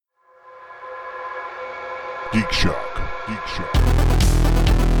Geek Shock. Geek Shock.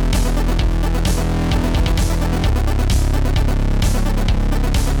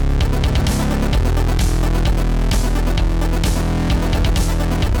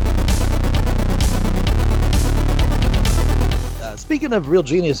 Speaking of Real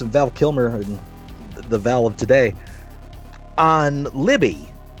Genius and Val Kilmer and the Val of today, on Libby,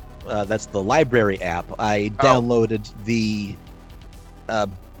 that's the library app, I downloaded the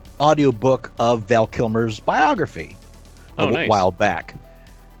audiobook of Val Kilmer's biography a while back,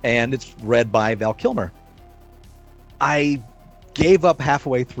 and it's read by Val Kilmer. I gave up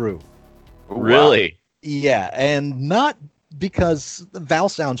halfway through. Really? Yeah, and not because Val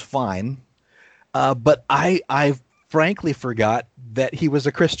sounds fine, but I frankly forgot that he was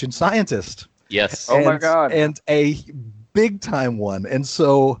a Christian Scientist. Yes. Oh my God. And a big time one. And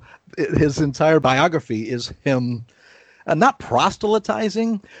so his entire biography is him not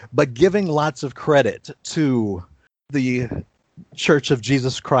proselytizing, but giving lots of credit to the Church of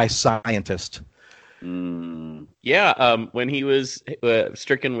Jesus Christ Scientist. Yeah, when he was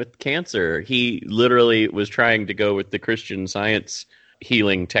stricken with cancer, he literally was trying to go with the Christian Science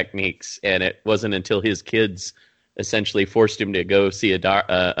healing techniques, and it wasn't until his kids essentially forced him to go see an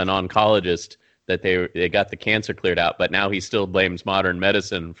oncologist that they got the cancer cleared out. But now he still blames modern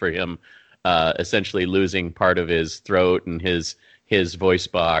medicine for him essentially losing part of his throat and his voice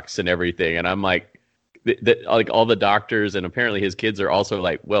box and everything. And I'm like, like all the doctors and apparently his kids are also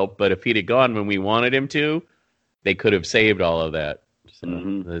like, well, but if he'd have gone when we wanted him to, they could have saved all of that. So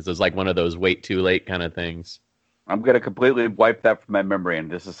This is like one of those wait too late kind of things. I'm going to completely wipe that from my memory and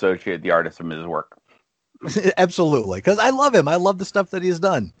disassociate the artist from his work. Absolutely, because I love him. I love the stuff that he's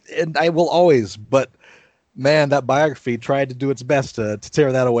done, and I will always. But man, that biography tried to do its best to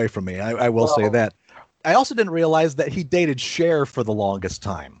tear that away from me. I will say that. I also didn't realize that he dated Cher for the longest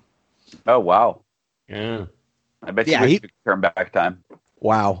time. Oh, wow. Yeah. I bet you wish you could turn back time.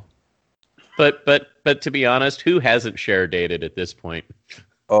 Wow. But to be honest, who hasn't Cher dated at this point?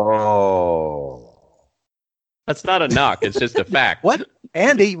 Oh. That's not a knock. It's just a fact. What?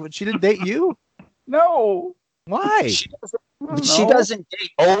 Andy, she didn't date you? No. Why? She doesn't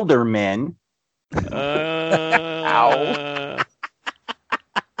date older men. Ow.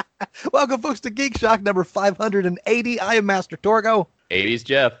 Welcome, folks, to Geek Shock number 580. I am Master Torgo. 80s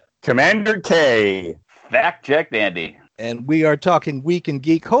Jeff. Commander K. Fact checked, Andy. And we are talking Week in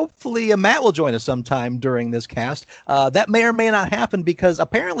Geek. Hopefully, Matt will join us sometime during this cast. That may or may not happen because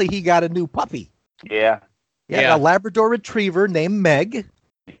apparently he got a new puppy. Yeah. Yeah. A Labrador Retriever named Meg.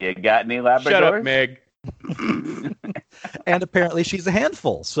 You got any Labradors? Shut up, Meg. And apparently she's a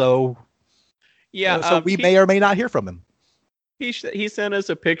handful. So Yeah. so we may or may not hear from him. He sent us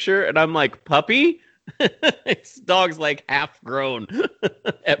a picture, and I'm like, puppy? His dog's like half grown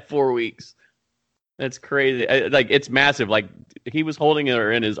at 4 weeks. That's crazy. It's massive. Like, he was holding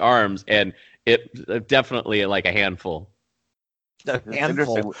her in his arms, and it definitely like a handful. A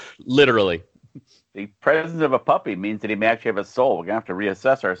handful. Literally. The presence of a puppy means that he may actually have a soul. We're going to have to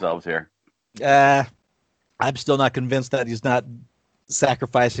reassess ourselves here. I'm still not convinced that he's not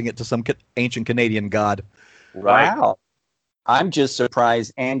sacrificing it to some ancient Canadian god. Right. Wow. I'm just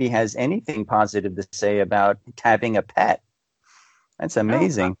surprised Andy has anything positive to say about having a pet. That's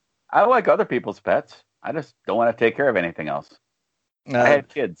amazing. I like other people's pets. I just don't want to take care of anything else. I had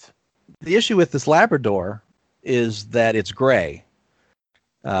kids. The issue with this Labrador is that it's gray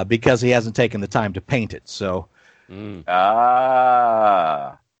because he hasn't taken the time to paint it. So, that's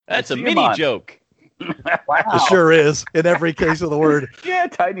a mini joke. Wow. It sure is in every case of the word. Yeah,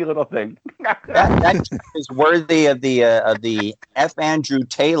 tiny little thing. that is worthy of the F. Andrew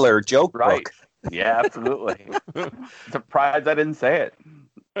Taylor joke Right. book. Yeah, absolutely. Surprised I didn't say it.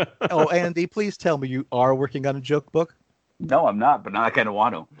 Oh, Andy, please tell me you are working on a joke book. No, I'm not, but now I kind of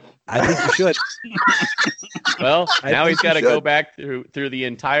want to. I think you should. Well, I now think he's got to you go should. back through the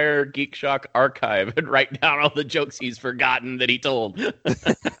entire Geek Shock archive and write down all the jokes he's forgotten that he told. No,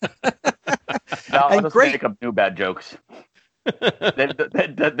 I'll And just great- make up new bad jokes.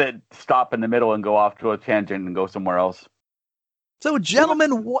 that stop in the middle and go off to a tangent and go somewhere else. So,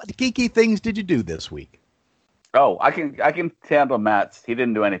 gentlemen, what geeky things did you do this week? Oh, I can handle Matt's. He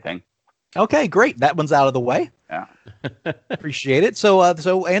didn't do anything. Okay, great. That one's out of the way. Yeah. Appreciate it. So,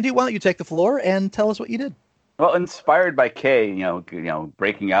 Andy, why don't you take the floor and tell us what you did? Well, inspired by Kay, you know,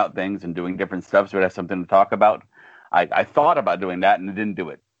 breaking out things and doing different stuff, so it has something to talk about. I thought about doing that and didn't do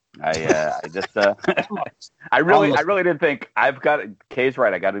it. I really did think Kay's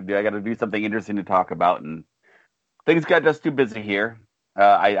right. I got to do something interesting to talk about, and things got just too busy here.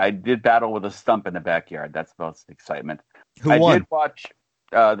 I did battle with a stump in the backyard. That's the most excitement. Who won? I did watch.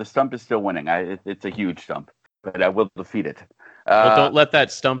 The stump is still winning. It's a huge stump. but I will defeat it. Well, don't let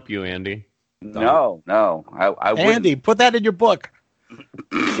that stump you, Andy. No. I wouldn't. Andy, put that in your book.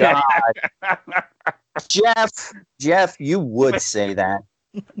 God. Jeff, you would say that.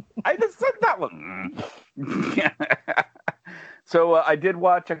 I just said that one. So I did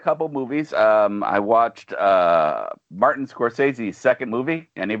watch a couple movies. I watched Martin Scorsese's second movie.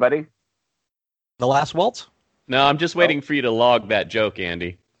 Anybody? The Last Waltz? No, I'm just waiting for you to log that joke,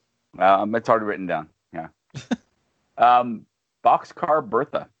 Andy. It's already written down. Yeah. Boxcar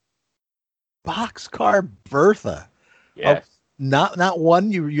Bertha. Boxcar Bertha. Yes. Not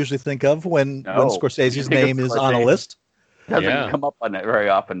one you usually think of when No. Scorsese's You think name of is on a Scorsese. list. Doesn't come up on it very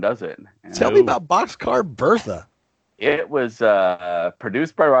often, does it? Tell me about Boxcar Bertha. It was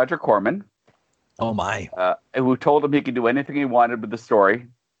produced by Roger Corman, Oh my. who told him he could do anything he wanted with the story,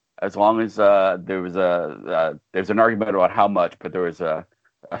 as long as there's an argument about how much, but there was a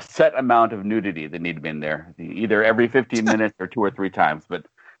set amount of nudity that needed to be in there, either every 15 minutes or 2 or 3 times. But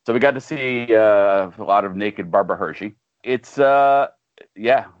so we got to see a lot of naked Barbara Hershey. It's yeah,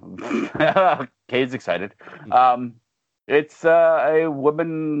 Kay's excited. It's a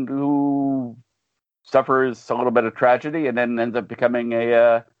woman who suffers a little bit of tragedy and then ends up becoming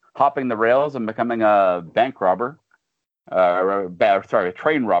hopping the rails and becoming a bank robber. A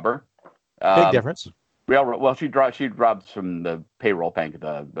train robber. Big difference. Railroad. Well, she robs from the payroll bank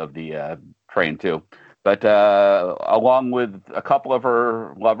of the train too, but along with a couple of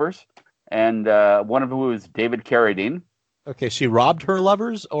her lovers, and one of whom is David Carradine. Okay, she robbed her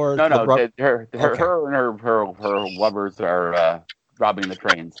lovers, or No, the her Okay. and her lovers are robbing the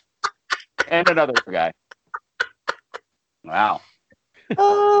trains, and another guy. Wow.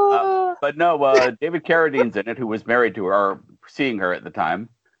 But no, David Carradine's in it, who was married to her, or seeing her at the time.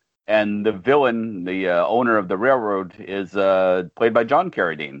 And the villain, the owner of the railroad, is played by John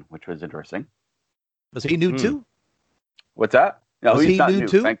Carradine, which was interesting. Was he nude too? What's that? No, Was he's he not nude nude.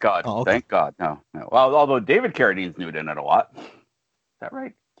 too? Thank God. Oh, okay. Thank God. No. Well, although David Carradine's nude in it a lot. Is that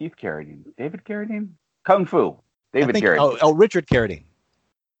right? Keith Carradine. David Carradine? Kung Fu. David Carradine. Oh, Richard Carradine.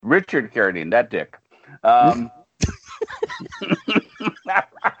 Richard Carradine, that dick.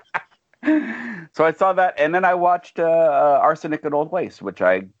 So I saw that, and then I watched Arsenic and Old Lace, which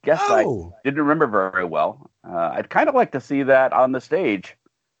I guess I didn't remember very well. I'd kind of like to see that on the stage,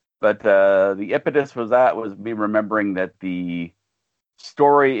 but the impetus was me remembering that the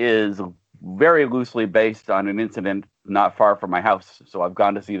story is very loosely based on an incident not far from my house. So I've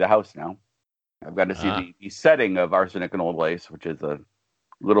gone to see the house now. I've gone to see the setting of Arsenic and Old Lace, which is a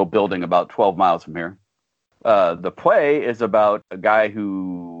little building about 12 miles from here. The play is about a guy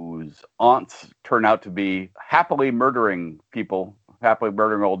whose aunts turn out to be happily murdering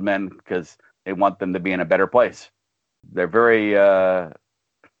old men because they want them to be in a better place. They're very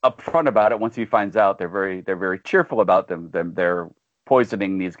upfront about it. Once he finds out, they're very cheerful about them. They're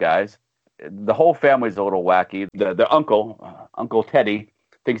poisoning these guys. The whole family's a little wacky. The Uncle Teddy,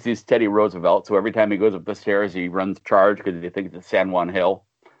 thinks he's Teddy Roosevelt. So every time he goes up the stairs, he runs charge because he thinks it's San Juan Hill.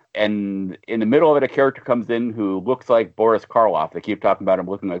 And in the middle of it, a character comes in who looks like Boris Karloff. They keep talking about him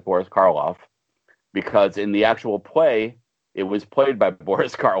looking like Boris Karloff because in the actual play, it was played by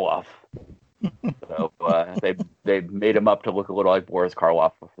Boris Karloff. So they made him up to look a little like Boris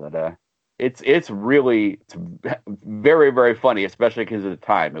Karloff. But, it's very, very funny, especially because of the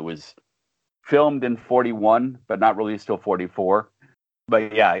time. It was filmed in 41, but not released till 44.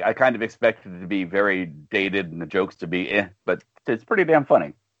 But yeah, I kind of expected it to be very dated and the jokes to be but it's pretty damn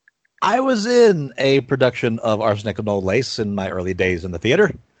funny. I was in a production of Arsenic and Old Lace in my early days in the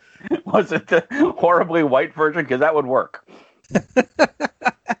theater. Was it the horribly white version? Because that would work.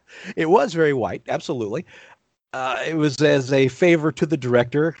 It was very white, absolutely. It was as a favor to the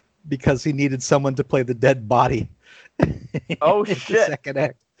director because he needed someone to play the dead body. Oh, in shit. The second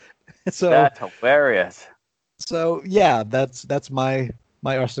act. So That's hilarious. So yeah, that's my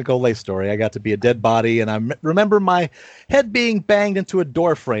Arsenic Old Lace story. I got to be a dead body, and I remember my head being banged into a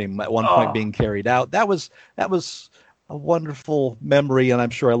door frame at one point, being carried out. That was a wonderful memory, and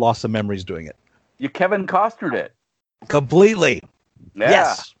I'm sure I lost some memories doing it. You Kevin Costnered it. Completely. Yeah.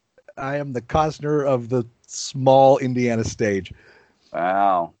 Yes. I am the Costner of the small Indiana stage.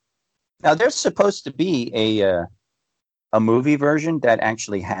 Wow. Now there's supposed to be a movie version that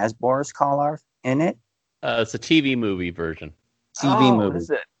actually has Boris Karloff in it. It's a TV movie version. TV movie.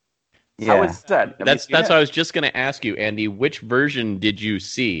 Is it? Yeah. How is that? That's what I was just going to ask you, Andy. Which version did you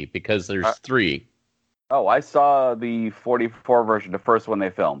see? Because there's 3. Oh, I saw the 44 version, the first one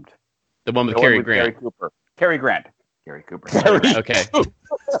they filmed. The one with The Cary one Grant. Cary Cooper. Okay.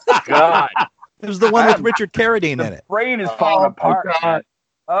 God. It was the one with Richard Carradine in it. Brain is falling apart. God.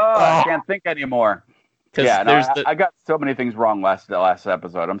 Oh, I can't think anymore. Yeah, no, I got so many things wrong last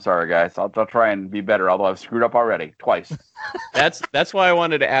episode. I'm sorry, guys. I'll try and be better, although I've screwed up already twice. That's why I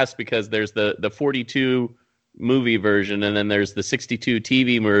wanted to ask, because there's the 42 movie version, and then there's the 62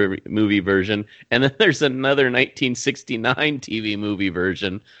 TV movie version, and then there's another 1969 TV movie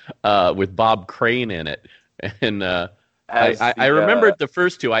version with Bob Crane in it. And I remembered the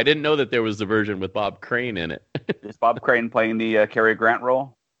first two. I didn't know that there was the version with Bob Crane in it. Is Bob Crane playing the Cary Grant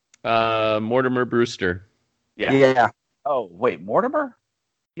role? Mortimer Brewster. Yeah. Oh, wait, Mortimer?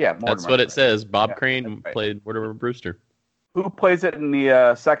 Yeah, Mortimer. That's what it says. Bob Crane played Mortimer Brewster. Who plays it in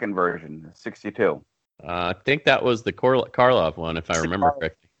the second version, 62? I think that was the Karloff one, if I remember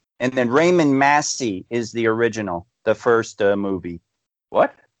correctly. And then Raymond Massey is the original, the first movie.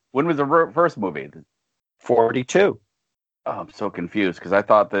 What? When was the first movie? 42. Oh, I'm so confused because I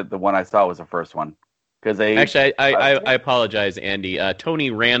thought that the one I saw was the first one. Actually, I apologize, Andy. Tony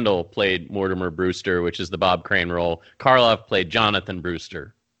Randall played Mortimer Brewster, which is the Bob Crane role. Karloff played Jonathan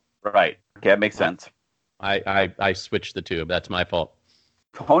Brewster. Right. Okay, that makes sense. I switched the two. That's my fault.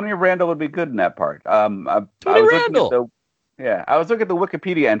 Tony Randall would be good in that part. Tony Randall. I was looking at the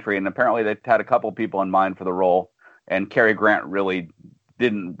Wikipedia entry, and apparently they had a couple people in mind for the role, and Cary Grant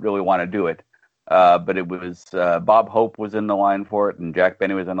didn't really want to do it. But it was Bob Hope was in the line for it, and Jack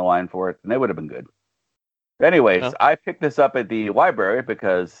Benny was in the line for it, and they would have been good. Anyways, I picked this up at the library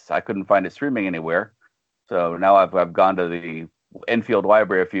because I couldn't find it streaming anywhere. So now I've gone to the Enfield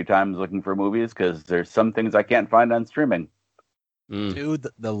Library a few times looking for movies because there's some things I can't find on streaming. Dude,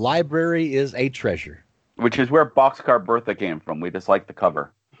 the library is a treasure. Which is where Boxcar Bertha came from. We just like the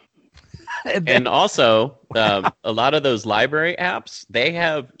cover. And also, a lot of those library apps, they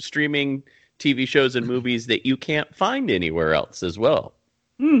have streaming TV shows and movies that you can't find anywhere else as well.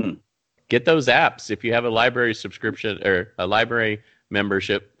 Get those apps. If you have a library subscription or a library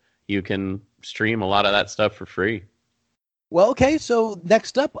membership, you can stream a lot of that stuff for free. Well, okay, so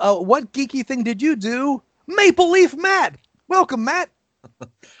next up, what geeky thing did you do? Maple Leaf Matt! Welcome, Matt!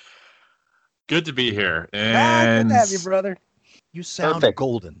 Good to be here. And good to have you, brother. You sound Perfect.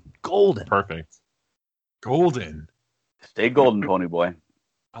 golden. Golden. Perfect. Golden. Stay golden, Pony Boy.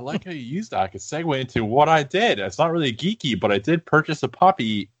 I like how you used that. I could segue into what I did. It's not really geeky, but I did purchase a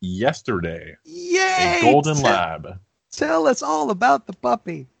puppy yesterday. Yay! A golden lab. Tell us all about the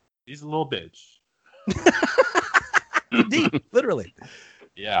puppy. He's a little bitch. Indeed, literally.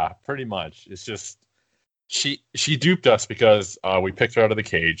 Yeah, pretty much. It's just she duped us because we picked her out of the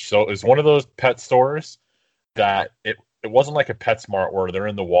cage. So it was one of those pet stores that it wasn't like a PetSmart where they're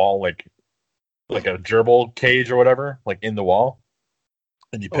in the wall like a gerbil cage or whatever, like in the wall.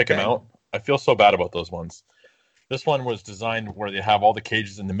 And you pick them out. I feel so bad about those ones. This one was designed where they have all the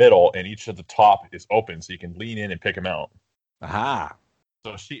cages in the middle, and each of the top is open, so you can lean in and pick them out. Aha!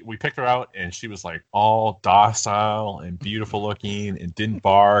 So we picked her out, and she was like all docile and beautiful looking, and didn't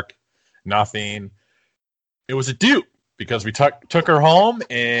bark, nothing. It was a dupe because we took her home,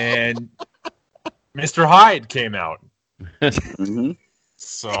 and Mr. Hyde came out.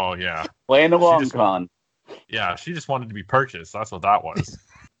 So yeah, playing the long con. Yeah, she just wanted to be purchased. That's what that was.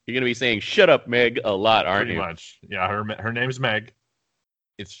 You're going to be saying, shut up, Meg, a lot, aren't Pretty you? much. Yeah, her name's Meg.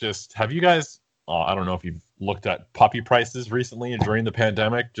 It's just, have you guys, I don't know if you've looked at puppy prices recently and during the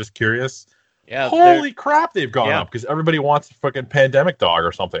pandemic, just curious. Yeah. Holy crap, they've gone up because everybody wants a fucking pandemic dog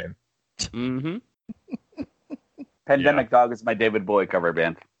or something. Mm-hmm. Pandemic Dog is my David Bowie cover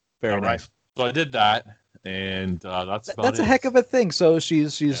band. Very nice. So I did that. And that's a heck of a thing. So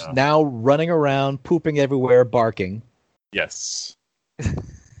she's now running around, pooping everywhere, barking. Yes.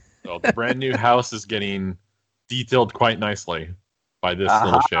 So the brand new house is getting detailed quite nicely by this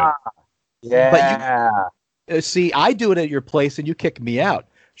little shit. Yeah. But see, I do it at your place and you kick me out.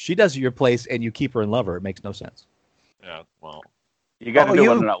 She does it at your place and you keep her and love her. It makes no sense. Yeah, well. You got to do it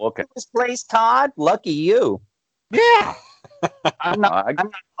when they're not looking. This place, Todd? Lucky you. Yeah. I'm not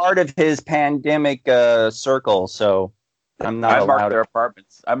part of his pandemic circle, so I'm not allowed.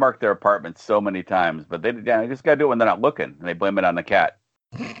 I marked their apartments so many times, but they just got to do it when they're not looking, and they blame it on the cat.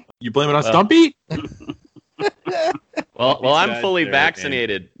 You blame it on Stumpy? Well, I'm fully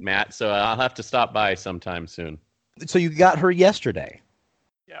vaccinated, Matt, so I'll have to stop by sometime soon. So you got her yesterday.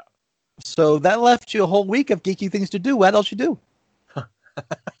 Yeah. So that left you a whole week of geeky things to do. What else you do?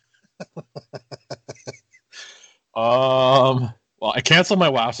 Well, I canceled my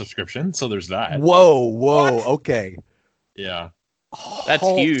WoW subscription, so there's that. Whoa, what? Okay. Yeah. That's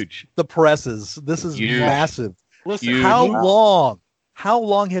huge. The presses. This is huge. Massive. Listen, huge. How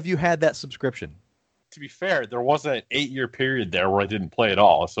long have you had that subscription? To be fair, there was an 8-year period there where I didn't play at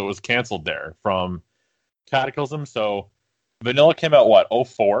all, so it was canceled there from Cataclysm. So Vanilla came out,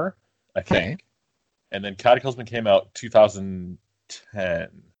 04, I think. and then Cataclysm came out 2010,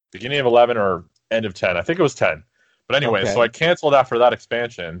 beginning of 11 or end of 10. I think it was 10. But anyway, Okay. so I canceled after that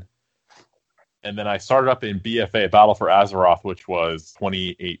expansion, and then I started up in BFA, Battle for Azeroth, which was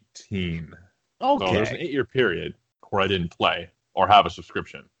 2018. So there's an Okay. 8-year period where I didn't play or have a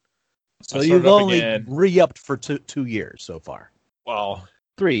subscription. So I you've started up only again. re-upped for 2 years so far. Well,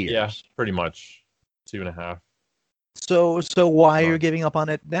 3 years. yeah, pretty much 2.5. So why are you Months. giving up on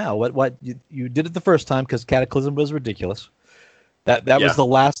it now? What you did it the first time because Cataclysm was ridiculous. That Yeah. was the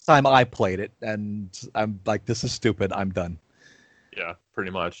last time I played it, and I'm like, this is stupid. I'm done. Yeah,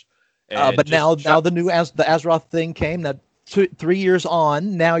 pretty much. But just now the new the Azeroth thing came. That 3 years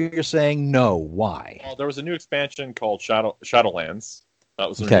on, now you're saying no. Why? Well, there was a new expansion called Shadowlands. That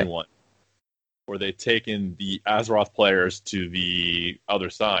was their Okay. new one, where they've taken the Azeroth players to the other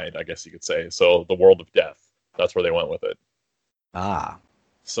side, I guess you could say. So the World of Death. That's where they went with it. Ah,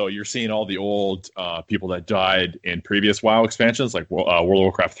 So you're seeing all the old people that died in previous WoW expansions, like World of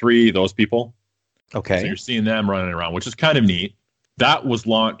Warcraft 3, those people. So okay. you're seeing them running around, which is kind of neat. That was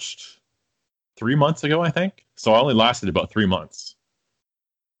launched 3 months ago, I think. So I only lasted about 3 months.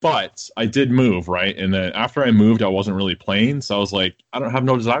 But I did move, right? And then after I moved, I wasn't really playing. So I was like, I don't have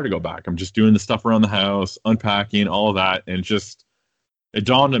no desire to go back. I'm just doing the stuff around the house, unpacking, all of that. And just, it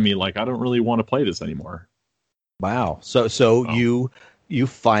dawned on me, like, I don't really want to play this anymore. Wow. So Oh. you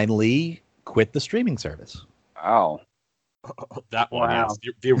finally quit the streaming service. Wow. That one, Wow.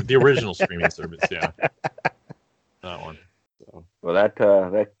 yes. The original streaming service, yeah. That one. So, Well,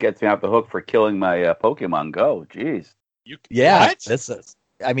 that gets me off the hook for killing my Pokemon Go. Jeez. Yeah, What? this is.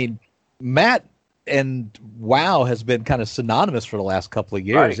 I mean, Matt and WoW has been kind of synonymous for the last couple of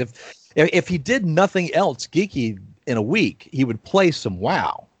years. Right. If he did nothing else geeky in a week, he would play some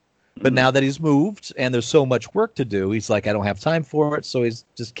WoW. But now that he's moved and there's so much work to do, he's like, I don't have time for it, so he's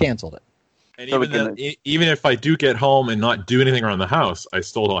just canceled it. And So we even if I do get home and not do anything around the house, I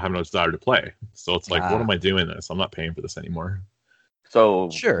still don't have no desire to play. So it's like, Ah. what am I doing this? I'm not paying for this anymore. So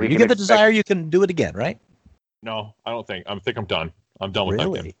Sure, we you can get the expect- desire, you can do it again, right? No, I don't think. I think I'm done. I'm done with that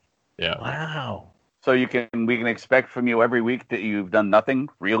Really? game. Yeah. Wow. So we can expect from you every week that you've done nothing,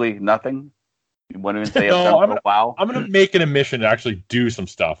 really nothing. You won't even say No, I've done WoW. I'm gonna make it a mission to actually do some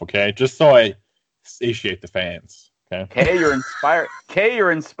stuff, okay? Just so I satiate the fans. Okay. Kay, you're inspired. Kay,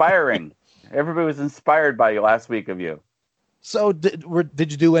 you're inspiring. Everybody was inspired by you last week of you. So did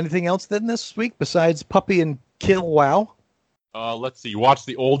you do anything else then this week besides Puppy and Kill WoW? Let's see. You watched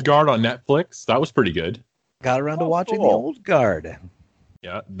The Old Guard on Netflix. That was pretty good. Got around to Oh, watching cool. The Old Guard.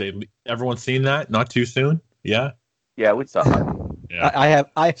 Yeah. Everyone's seen that. Not too soon. Yeah. Yeah, we saw it. Yeah.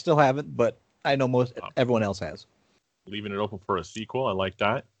 I still haven't, but I know everyone else has. Leaving it open for a sequel. I like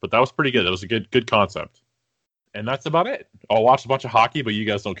that. But that was pretty good. That was a good concept. And that's about it. I'll watch a bunch of hockey, but you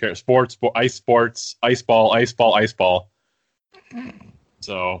guys don't care. Sports, ice ball.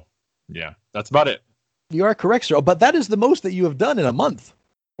 So, yeah, that's about it. You are correct, sir. But that is the most that you have done in a month.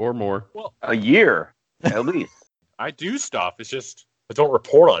 Or more. A year, at least. I do stuff. It's just I don't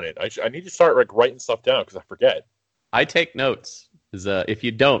report on it. I need to start like writing stuff down because I forget. I take notes. 'Cause, if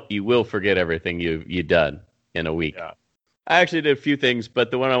you don't, you will forget everything you've done in a week. Yeah. I actually did a few things,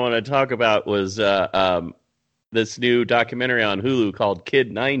 but the one I want to talk about was this new documentary on Hulu called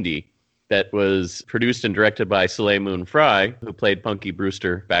Kid 90 that was produced and directed by Soleil Moon Frye, who played Punky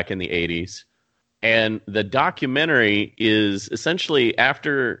Brewster back in the 80s. And the documentary is essentially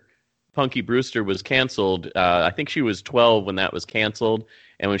after Punky Brewster was canceled. I think she was 12 when that was canceled.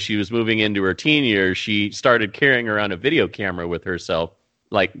 And when she was moving into her teen years, she started carrying around a video camera with herself,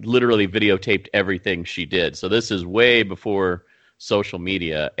 like literally videotaped everything she did. So this is way before social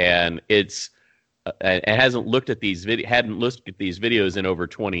media. And it hadn't looked at these videos in over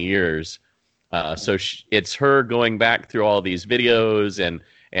 20 years. So it's her going back through all these videos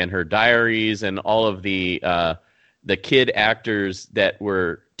and her diaries and all of the kid actors that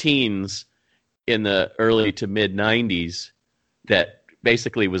were teens in the early to mid 90s that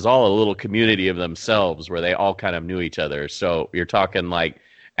basically was all a little community of themselves where they all kind of knew each other. So you're talking like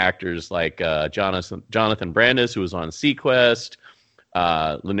actors like Jonathan Brandis, who was on Sequest,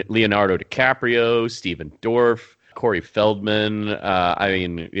 Leonardo DiCaprio, Stephen Dorff, Corey Feldman.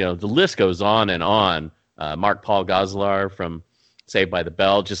 The list goes on and on. Mark Paul Gosselaar from Saved by the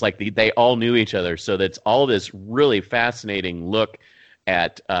Bell, just like they all knew each other. So that's all this really fascinating look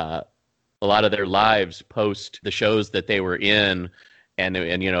at a lot of their lives post the shows that they were in, and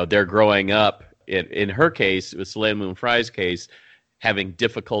they're growing up. In her case, it was Soleil Moon Frye's case, having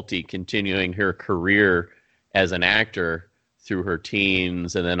difficulty continuing her career as an actor through her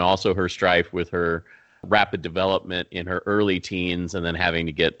teens, and then also her strife with her rapid development in her early teens and then having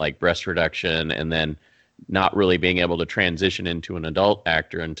to get like breast reduction and then not really being able to transition into an adult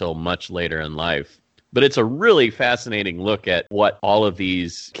actor until much later in life. But it's a really fascinating look at what all of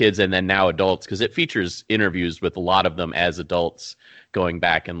these kids and then now adults, because it features interviews with a lot of them as adults going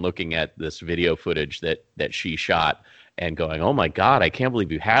back and looking at this video footage that she shot and going, oh my God, I can't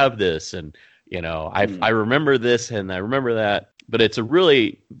believe you have this. And, you know, I remember this and I remember that. But it's a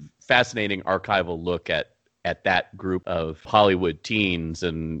really fascinating archival look at that group of Hollywood teens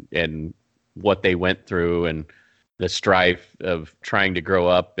and what they went through and the strife of trying to grow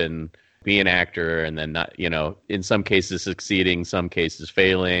up and be an actor and then not, you know, in some cases succeeding, some cases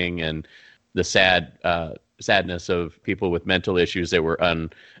failing, and the sadness of people with mental issues that were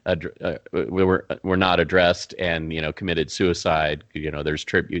were not addressed and, you know, committed suicide. You know, there's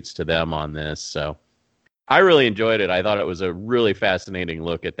tributes to them on this. So I really enjoyed it. I thought it was a really fascinating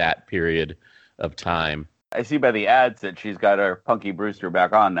look at that period of time. I see by the ads that she's got her Punky Brewster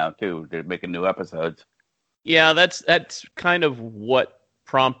back on now too. They're making new episodes. Yeah, that's kind of what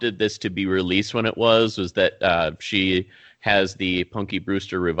prompted this to be released when it was that she has the Punky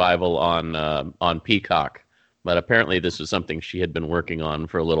Brewster revival on Peacock, but apparently this was something she had been working on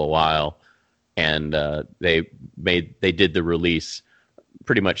for a little while, and they did the release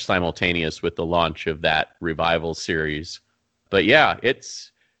pretty much simultaneous with the launch of that revival series. But yeah,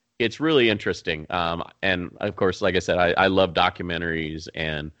 it's really interesting, and of course, like I said, I love documentaries,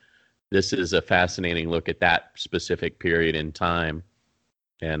 and this is a fascinating look at that specific period in time.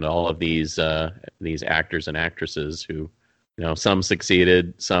 And all of these actors and actresses who, you know, some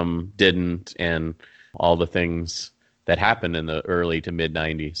succeeded, some didn't, and all the things that happened in the early to mid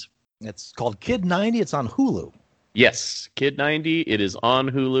 90s. It's called Kid 90. It's on Hulu. Yes, Kid 90. It is on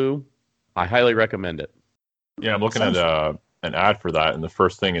Hulu. I highly recommend it. Yeah, I'm looking at an ad for that, and the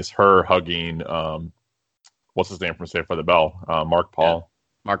first thing is her hugging, what's his name from Saved by the Bell? Mark Paul.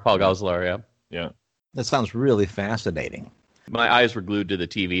 Yeah. Mark Paul Gosselaar, yeah. Yeah. That sounds really fascinating. My eyes were glued to the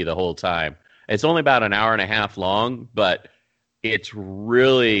TV the whole time. It's only about an hour and a half long, but it's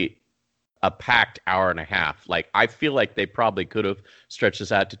really a packed hour and a half. Like, I feel like they probably could have stretched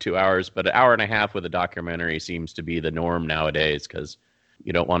this out to 2 hours, but an hour and a half with a documentary seems to be the norm nowadays because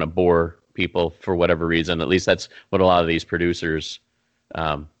you don't want to bore people for whatever reason. At least that's what a lot of these producers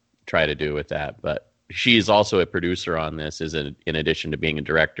try to do with that. But she's also a producer on this, in addition to being a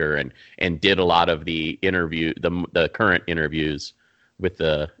director, and did a lot of the the current interviews with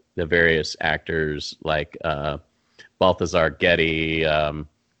the various actors like Balthazar Getty,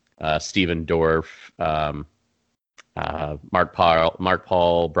 Stephen Dorff, Mark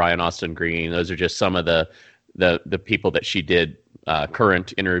Paul, Brian Austin Green. Those are just some of the people that she did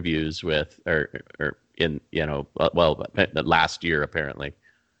current interviews with, or in, you know, well, last year apparently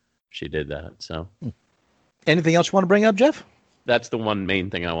she did that. So. Anything else you want to bring up, Jeff? That's the one main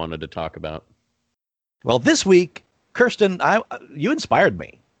thing I wanted to talk about. Well, this week, Kirsten, you inspired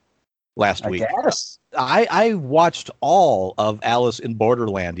me last week. Yes. I watched all of Alice in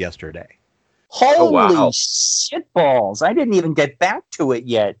Borderland yesterday. Holy shitballs. I didn't even get back to it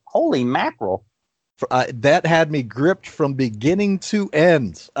yet. Holy mackerel. That had me gripped from beginning to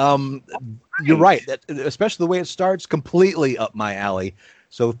end. You're right. Especially the way it starts, completely up my alley.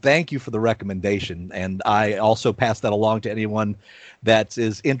 So thank you for the recommendation. And I also pass that along to anyone that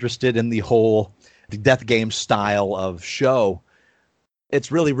is interested in the whole Death Game style of show.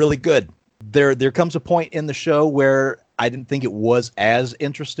 It's really, really good. There comes a point in the show where I didn't think it was as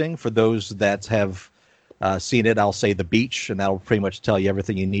interesting. For those that have seen it, I'll say The Beach, and that'll pretty much tell you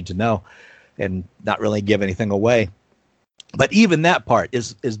everything you need to know and not really give anything away. But even that part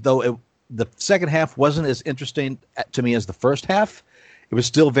is though the second half wasn't as interesting to me as the first half. It was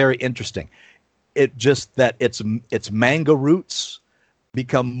still very interesting. It just that its manga roots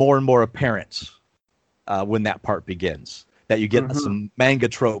become more and more apparent when that part begins. That you get some manga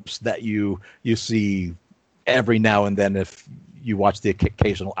tropes that you see every now and then if you watch the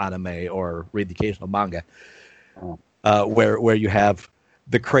occasional anime or read the occasional manga, where you have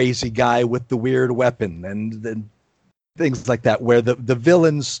the crazy guy with the weird weapon and things like that, where the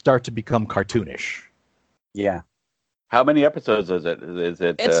villains start to become cartoonish. Yeah. How many episodes is it?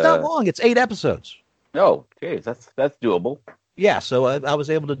 It's not long. It's 8 episodes. Oh, geez, that's doable. Yeah, so I was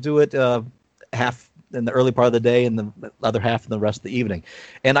able to do it half in the early part of the day and the other half in the rest of the evening.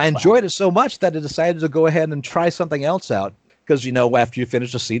 And I enjoyed it so much that I decided to go ahead and try something else out. Because, you know, after you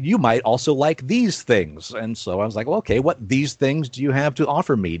finish a scene, you might also like these things. And so I was like, well, okay, what these things do you have to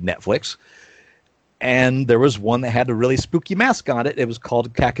offer me, Netflix? And there was one that had a really spooky mask on it. It was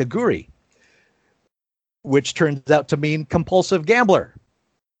called Kakaguri, which turns out to mean compulsive gambler.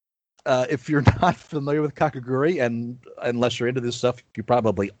 if you're not familiar with Kakaguri, and unless you're into this stuff, you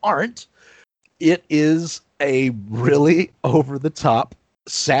probably aren't, it is a really over-the-top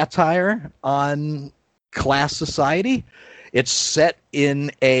satire on class society. It's set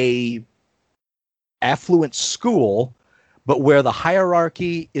in a affluent school, but where the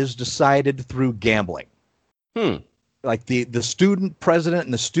hierarchy is decided through gambling. Like the student president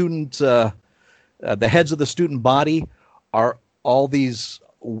and the student, the heads of the student body are all these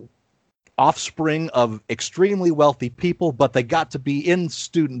offspring of extremely wealthy people, but they got to be in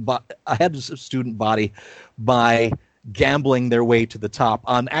ahead of student body by gambling their way to the top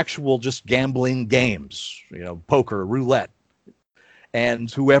on actual just gambling games, poker, roulette.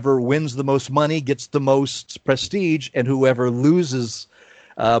 And whoever wins the most money gets the most prestige, and whoever loses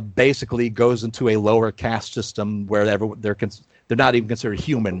basically goes into a lower caste system where they're not even considered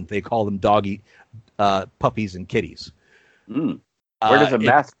human. They call them puppies and kitties. Where does the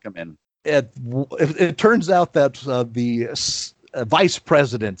mask come in? It turns out that the vice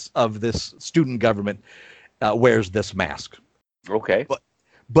president of this student government wears this mask. Okay.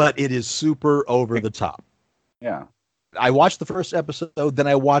 But it is super over the top. Yeah. I watched the first episode, then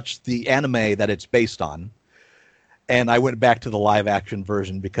I watched the anime that it's based on, and I went back to the live action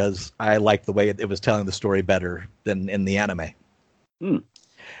version because I liked the way it was telling the story better than in the anime.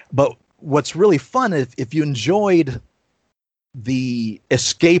 But what's really fun is if you enjoyed the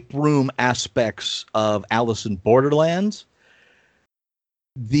escape room aspects of Alice in Borderlands,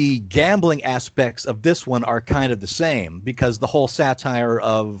 the gambling aspects of this one are kind of the same, because the whole satire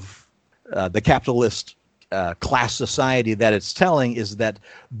of the capitalist class society that it's telling is that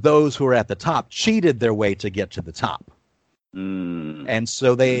those who are at the top cheated their way to get to the top. And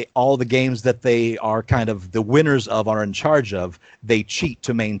so all the games that they are kind of the winners of are in charge of, they cheat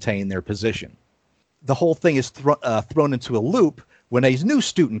to maintain their position. The whole thing is thrown into a loop when a new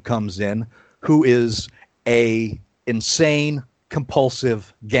student comes in who is a insane,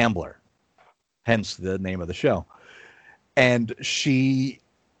 compulsive gambler, hence the name of the show. And she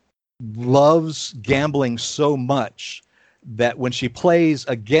loves gambling so much that when she plays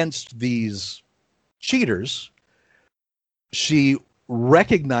against these cheaters, she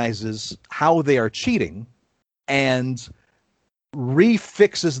recognizes how they are cheating and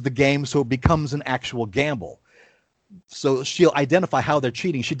refixes the game so it becomes an actual gamble. So she'll identify how they're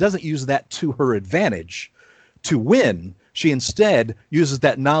cheating. She doesn't use that to her advantage to win. She instead uses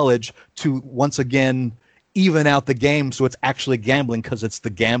that knowledge to once again even out the game so it's actually gambling because it's the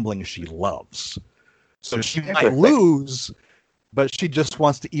gambling she loves. So she might lose, but she just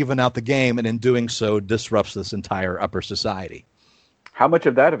wants to even out the game, and in doing so disrupts this entire upper society. How much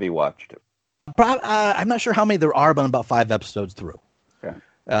of that have you watched? I'm not sure how many there are, but I'm about 5 episodes through. Okay.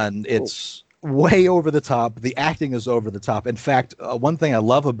 And it's way over the top. The acting is over the top. In fact, one thing I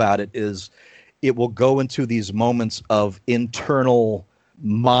love about it is it will go into these moments of internal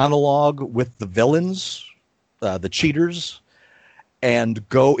monologue with the villains, the cheaters, and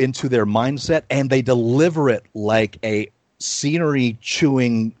go into their mindset, and they deliver it like a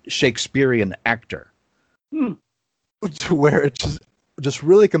scenery-chewing Shakespearean actor. To where it's just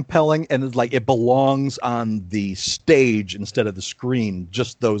really compelling, and it's like it belongs on the stage instead of the screen,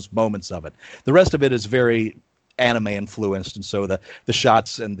 just those moments of it. The rest of it is very anime influenced, and so the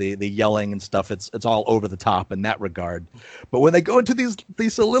shots and the yelling and stuff, it's all over the top in that regard. But when they go into these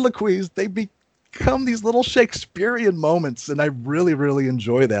soliloquies, they become these little Shakespearean moments, and I really, really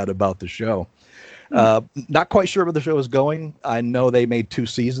enjoy that about the show. Not quite sure where the show is going. I know they made 2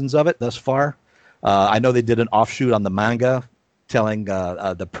 seasons of it thus far. I know they did an offshoot on the manga telling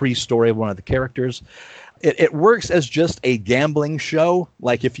the pre-story of one of the characters. It works as just a gambling show.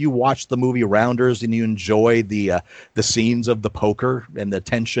 Like if you watch the movie Rounders and you enjoy the scenes of the poker and the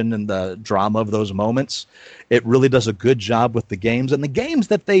tension and the drama of those moments, it really does a good job with the games. And the games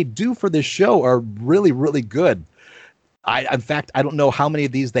that they do for this show are really, really good. In fact, I don't know how many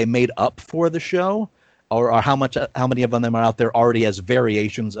of these they made up for the show, or how many of them are out there already as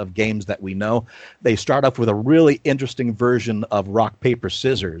variations of games that we know. They start off with a really interesting version of rock, paper,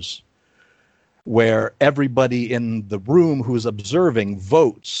 scissors, where everybody in the room who's observing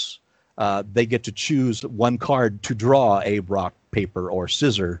votes. They get to choose one card to draw a rock, paper, or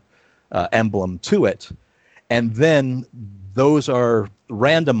scissor emblem to it. And then those are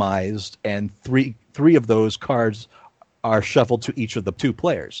randomized, and three of those cards are shuffled to each of the 2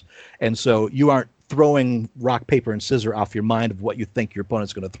 players. And so you aren't throwing rock, paper, and scissor off your mind of what you think your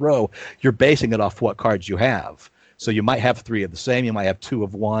opponent's going to throw. You're basing it off what cards you have. So you might have 3 of the same, you might have 2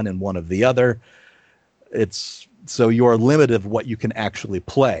 of one and 1 of the other. So you're limited of what you can actually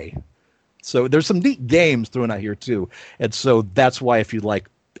play. So there's some neat games thrown out here too. And so that's why if you like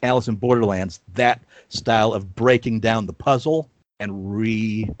Alice in Borderlands, that style of breaking down the puzzle and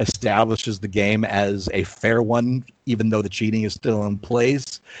re-establishes the game as a fair one, even though the cheating is still in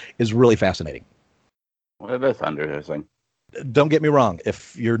place, is really fascinating. Well, that's interesting. Don't get me wrong.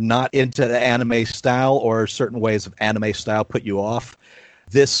 If you're not into the anime style or certain ways of anime style put you off,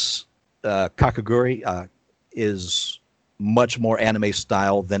 this Kakaguri is much more anime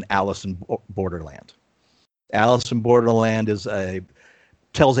style than Alice in Borderland. Alice in Borderland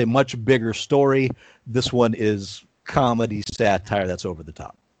tells a much bigger story. This one is comedy satire that's over the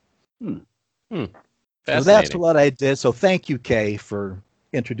top. Fascinating. So that's what I did. So thank you, Kay, for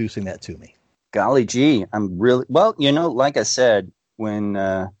introducing that to me. Golly gee, I'm really well. Like I said, when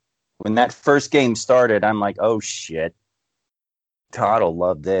that first game started, I'm like, oh shit, Todd will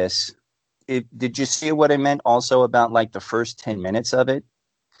love this. Did you see what I meant? Also about like the first 10 minutes of it.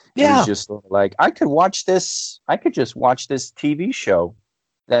 Yeah, it was just like I could watch this. I could just watch this TV show.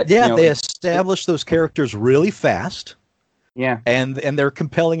 They established those characters really fast. Yeah, and they're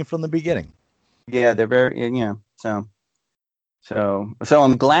compelling from the beginning. Yeah, they're very So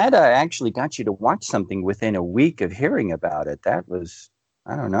I'm glad I actually got you to watch something within a week of hearing about it. That was,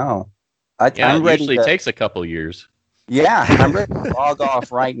 I don't know. I'm ready. Usually takes a couple years. Yeah, I'm ready to log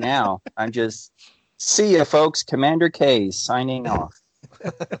off right now. I'm just, see ya, folks. Commander K signing off.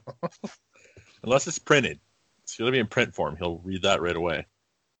 Unless it's printed. It's going to be in print form. He'll read that right away.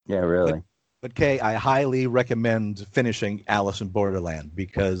 Yeah, really. But Kay, I highly recommend finishing Alice in Borderland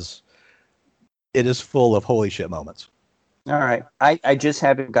because it is full of holy shit moments. All right. I just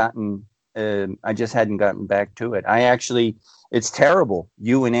haven't gotten back to it. It's terrible.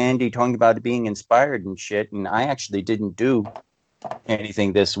 You and Andy talking about it being inspired and shit, and I actually didn't do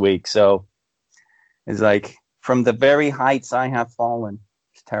anything this week. So it's like from the very heights I have fallen.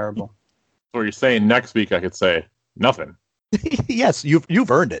 It's terrible. So you're saying next week I could say nothing. Yes,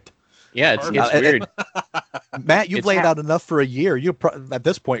 you've earned it. Yeah, it's weird. Matt, you've laid out enough for a year. You at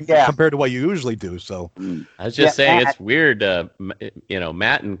this point compared to what you usually do. So I was just saying it's weird.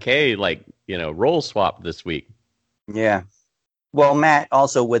 Matt and Kay role swap this week. Yeah. Well, Matt,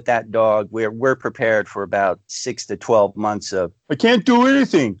 also with that dog, we're prepared for about 6 to 12 months of I can't do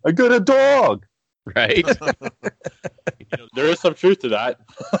anything. I got a dog. Right. There is some truth to that.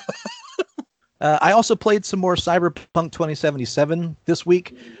 I also played some more Cyberpunk 2077 this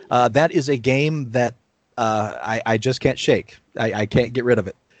week. That is a game that I just can't shake. I can't get rid of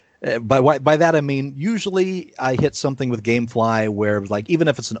it. By that I mean usually I hit something with GameFly where like even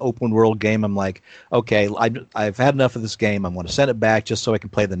if it's an open world game, I'm like, okay, I've had enough of this game. I'm going to send it back just so I can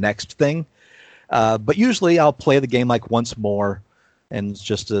play the next thing. But usually I'll play the game like once more and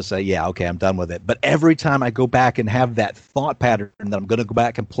just to say, yeah, okay, I'm done with it. But every time I go back and have that thought pattern that I'm going to go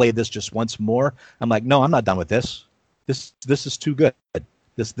back and play this just once more, I'm like, no, I'm not done with this. This is too good.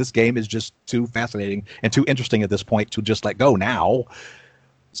 This game is just too fascinating and too interesting at this point to just let go now.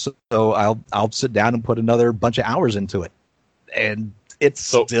 So I'll sit down and put another bunch of hours into it, and it's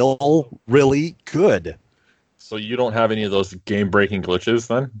still really good. So you don't have any of those game-breaking glitches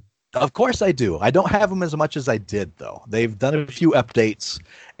then? Of course I do. I don't have them as much as I did, though. They've done a few updates,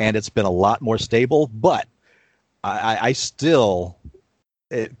 and it's been a lot more stable, but I still,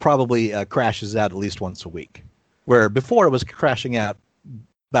 it probably crashes out at least once a week, where before it was crashing out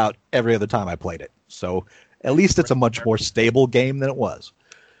about every other time I played it. So at least it's a much more stable game than it was.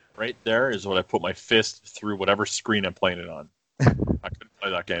 Right there is when I put my fist through whatever screen I'm playing it on. I couldn't play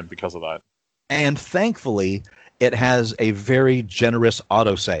that game because of that. And thankfully, it has a very generous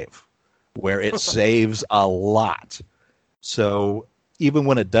autosave where it saves a lot. So even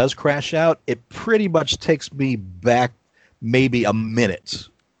when it does crash out, it pretty much takes me back maybe a minute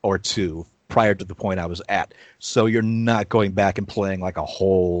or two prior to the point I was at. So you're not going back and playing like a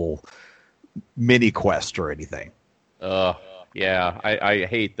whole mini quest or anything. Yeah, I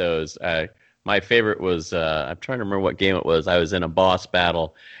hate those. My favorite was, I'm trying to remember what game it was. I was in a boss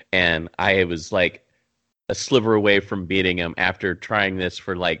battle, and I was like a sliver away from beating him after trying this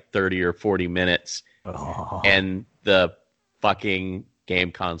for like 30 or 40 minutes. Oh. And the fucking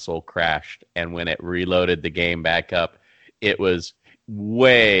game console crashed. And when it reloaded the game back up, it was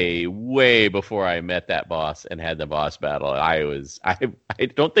way, way before I met that boss and had the boss battle. I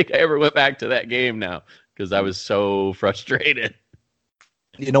don't think I ever went back to that game now because I was so frustrated.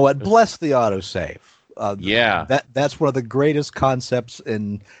 You know what? Bless the autosave. Yeah. That's one of the greatest concepts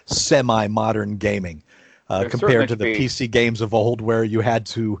in semi-modern gaming compared to the PC games of old where you had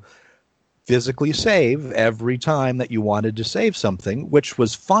to physically save every time that you wanted to save something, which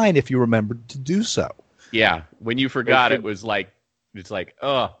was fine if you remembered to do so. Yeah. When you forgot, it was like, it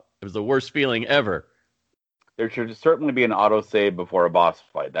was the worst feeling ever. there should certainly be an autosave before a boss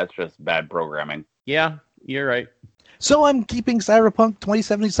fight. That's just bad programming. Yeah, you're right. So I'm keeping Cyberpunk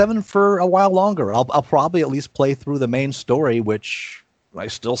 2077 for a while longer. I'll probably at least play through the main story, which I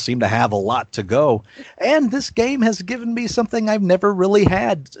still seem to have a lot to go. And this game has given me something I've never really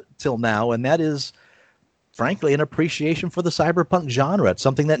had till now, and that is, frankly, an appreciation for the cyberpunk genre. It's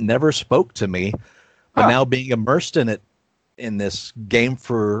something that never spoke to me, but now being immersed in it in this game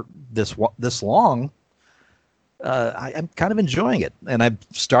for this long, I'm kind of enjoying it. And I've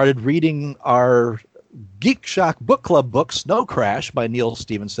started reading our Geek Shock book club book, Snow Crash by Neil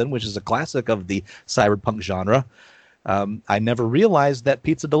Stephenson, which is a classic of the cyberpunk genre. I never realized that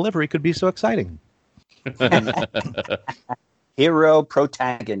pizza delivery could be so exciting. Hero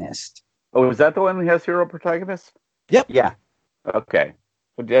protagonist. Oh, is that the one that has hero protagonist? Yep. Yeah. Okay.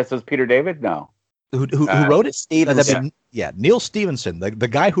 But that says Peter David? No. Who wrote it? Stevenson. Neil Stephenson, the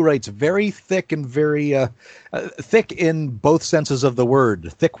guy who writes very thick and very thick in both senses of the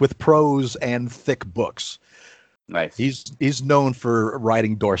word, thick with prose and thick books. Nice. He's known for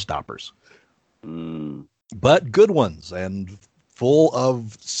writing door stoppers, Mm. but good ones and full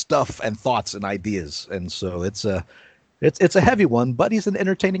of stuff and thoughts and ideas. And so it's a heavy one, but he's an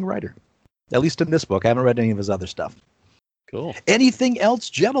entertaining writer. At least in this book, I haven't read any of his other stuff. Cool. Anything else,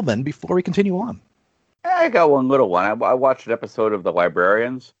 gentlemen, before we continue on? I got one little one. I watched an episode of The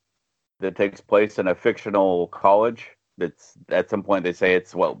Librarians that takes place in a fictional college. That's at some point they say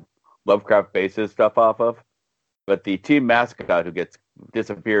it's what Lovecraft bases stuff off of. But the team mascot who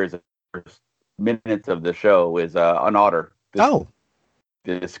disappears in the first minutes of the show is an otter.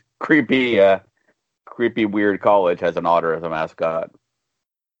 This creepy, weird college has an otter as a mascot.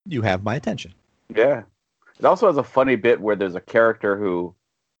 You have my attention. Yeah. It also has a funny bit where there's a character who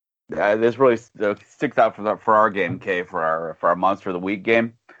this really sticks out for our game, Kay, for our Monster of the Week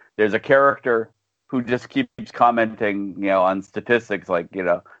game. There's a character who just keeps commenting, on statistics like,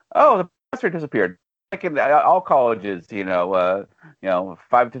 oh, the professor disappeared. Like in all colleges, 5 to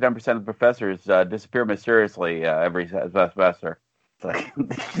 10% of professors disappear mysteriously every semester.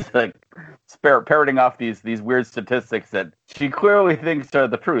 It's like parroting off these weird statistics that she clearly thinks are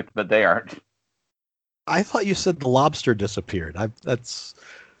the truth, but they aren't. I thought you said the lobster disappeared. That's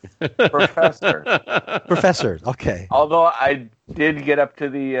Professor. Okay. Although I did get up to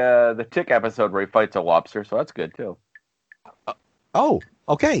the Tick episode where he fights a lobster, so that's good too. Oh,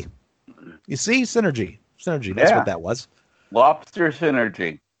 okay. You see, synergy. That's what that was. Lobster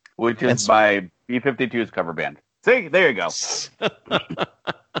Synergy, which is my B-52's cover band. See, there you go. It's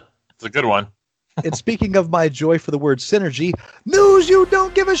a good one. And speaking of my joy for the word synergy, news you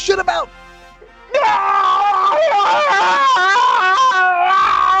don't give a shit about.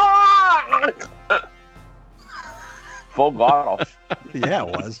 Full bottle. Yeah, it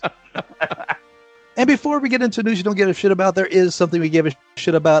was. And before we get into news you don't give a shit about, there is something we give a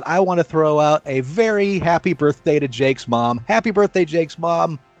shit about. I want to throw out a very happy birthday to Jake's mom. Happy birthday, Jake's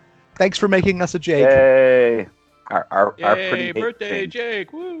mom. Thanks for making us a Jake. Yay. Our Yay, pretty birthday, thing.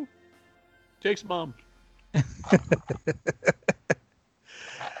 Jake. Woo. Jake's mom.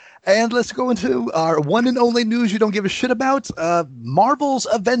 And let's go into our one and only news you don't give a shit about. Marvel's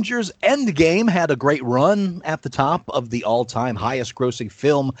Avengers Endgame had a great run at the top of the all-time highest grossing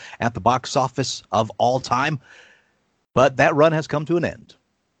film at the box office of all time. But that run has come to an end.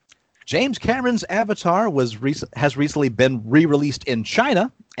 James Cameron's Avatar has recently been re-released in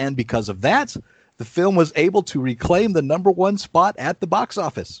China, and because of that, the film was able to reclaim the /1 spot at the box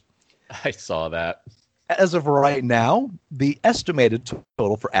office. I saw that. As of right now, the estimated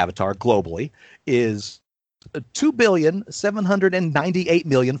total for Avatar globally is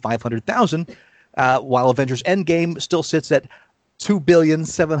 2,798,500,000, while Avengers Endgame still sits at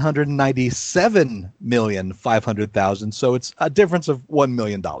 2,797,500,000. So it's a difference of $1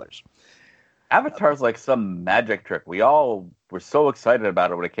 million. Avatar's like some magic trick. We all were so excited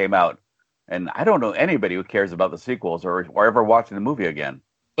about it when it came out, and I don't know anybody who cares about the sequels or ever watching the movie again.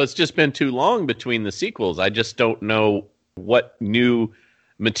 But it's just been too long between the sequels. I just don't know what new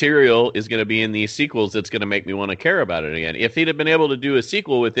material is going to be in these sequels that's going to make me want to care about it again. If he'd have been able to do a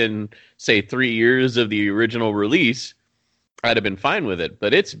sequel within, say, 3 years of the original release, I'd have been fine with it.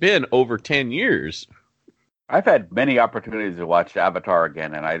 But it's been over 10 years. I've had many opportunities to watch Avatar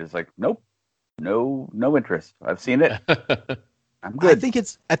again, and I just like, nope, no interest. I've seen it. I'm good. I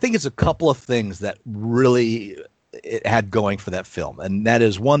think it's a couple of things that really it had going for that film, and that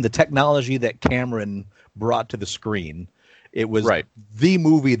is, one, the technology that Cameron brought to the screen. It was the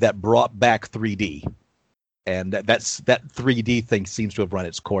movie that brought back 3D, and that 3D thing seems to have run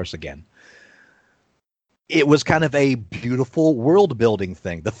its course again. it was kind of a beautiful world building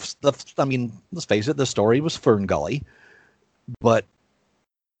thing. I mean, let's face it, the story was Fern Gully, but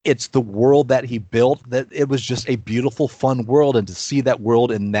it's the world that he built that it was just a beautiful, fun world. And to see that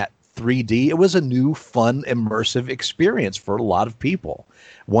world in that 3D, it was a new, fun, immersive experience for a lot of people.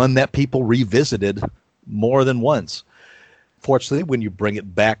 One that people revisited more than once. Fortunately, when you bring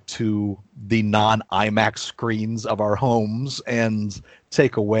it back to the non-IMAX screens of our homes and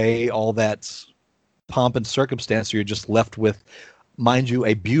take away all that pomp and circumstance, you're just left with, mind you,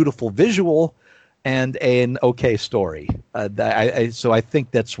 a beautiful visual and an okay story. So I think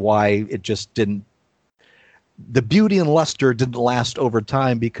that's why it just didn't. The beauty and luster didn't last over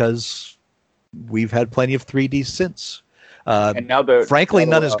time because we've had plenty of 3D since. And now frankly,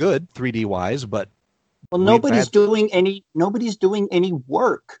 none is good 3D wise, but nobody's doing any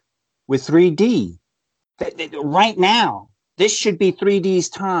work with 3D right now. This should be 3D's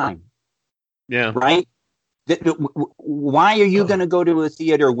time. Yeah. Right? Why are you going to go to a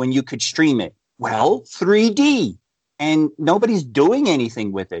theater when you could stream it? Well, 3D, and nobody's doing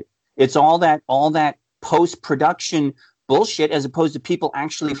anything with it. It's all that post-production bullshit as opposed to people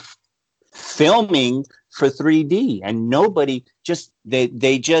actually filming for 3D, and nobody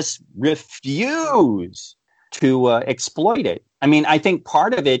they just refuse to exploit it. I mean, I think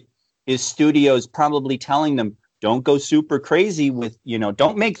part of it is studios probably telling them, don't go super crazy with,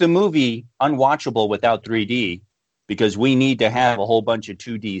 don't make the movie unwatchable without 3D because we need to have a whole bunch of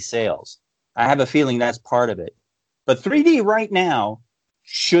 2D sales. I have a feeling that's part of it. But 3D right now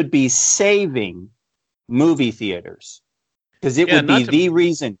should be saving movie theaters because it would be the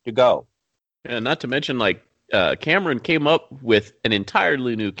reason to go. And not to mention, like, Cameron came up with an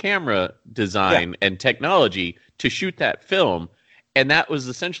entirely new camera design and technology to shoot that film. And that was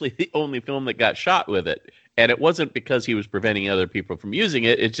essentially the only film that got shot with it. And it wasn't because he was preventing other people from using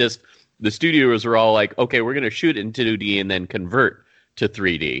it. It's just the studios were all like, okay, we're going to shoot in 2D and then convert to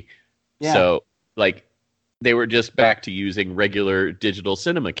 3D. Yeah. So, like, they were just back to using regular digital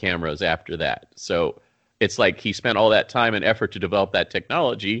cinema cameras after that. So it's like he spent all that time and effort to develop that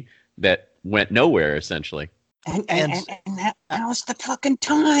technology that went nowhere, essentially. And that was the fucking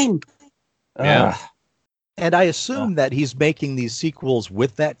time. Yeah. And I assume that he's making these sequels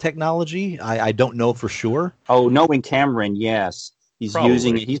with that technology. I don't know for sure. Oh, knowing Cameron, yes. He's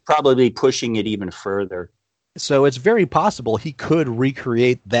using it. He's probably pushing it even further. So it's very possible he could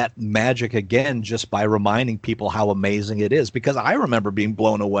recreate that magic again just by reminding people how amazing it is. Because I remember being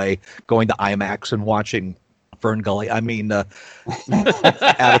blown away going to IMAX and watching Fern Gully. I mean,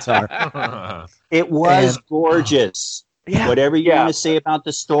 Avatar. It was gorgeous. Yeah. Whatever you want to say about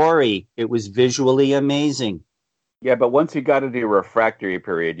the story, it was visually amazing. Yeah, but once you got into your refractory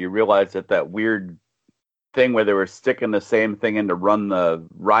period, you realized that weird thing where they were sticking the same thing in to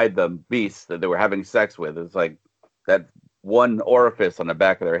ride the beast that they were having sex with. It's like that one orifice on the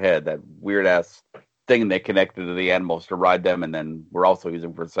back of their head, that weird ass thing they connected to the animals to ride them, and then we're also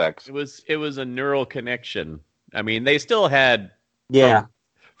using for sex. It was a neural connection. I mean, they still had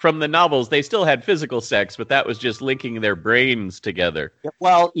from the novels, they still had physical sex, but that was just linking their brains together.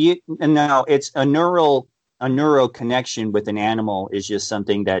 Well, it's a neural connection with an animal is just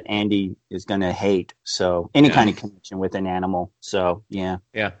something that Andy is going to hate. So any kind of connection with an animal. So yeah.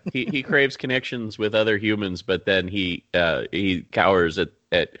 Yeah. He craves connections with other humans, but then he cowers at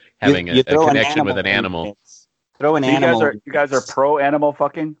having a connection with an animal. Throw an animal. You guys are pro animal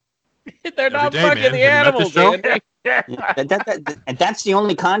fucking? They're not fucking the animals, Andy. And that's the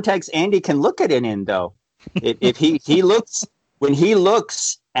only context Andy can look at it in, though. If he looks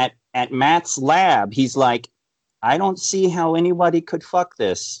at Matt's lab, he's like, I don't see how anybody could fuck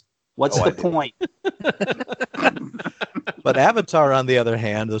this. What's the point? But Avatar, on the other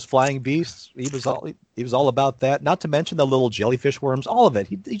hand, those flying beasts, he was all about that. Not to mention the little jellyfish worms, all of it.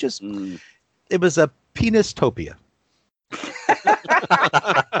 He just it was a penistopia.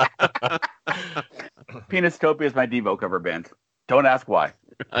 Penistopia is my Devo cover band. Don't ask why.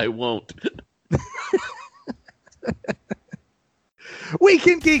 I won't.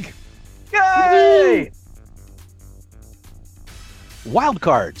 Weekend Geek! Yay!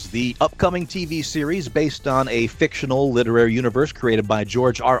 Wildcards, the upcoming TV series based on a fictional literary universe created by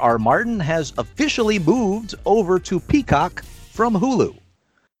George R.R. Martin, has officially moved over to Peacock from Hulu.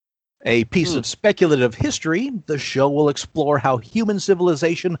 A piece of speculative history, the show will explore how human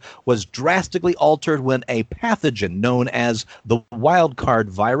civilization was drastically altered when a pathogen known as the wildcard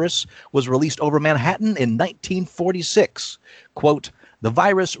virus was released over Manhattan in 1946. Quote, "The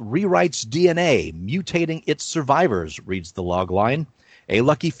virus rewrites DNA, mutating its survivors," reads the logline. A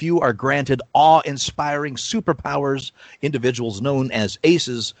lucky few are granted awe-inspiring superpowers, individuals known as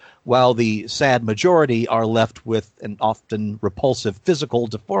aces, while the sad majority are left with an often repulsive physical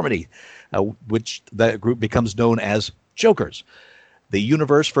deformity, which the group becomes known as jokers. The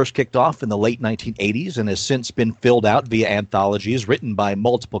universe first kicked off in the late 1980s and has since been filled out via anthologies written by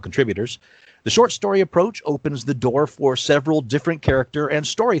multiple contributors. The short story approach opens the door for several different character and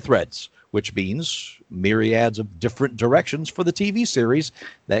story threads, which means myriads of different directions for the TV series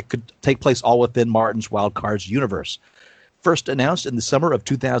that could take place all within Martin's Wild Cards universe. First announced in the summer of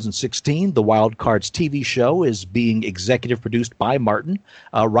 2016, the Wild Cards TV show is being executive produced by Martin,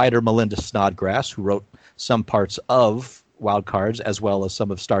 writer Melinda Snodgrass, who wrote some parts of Wild Cards as well as some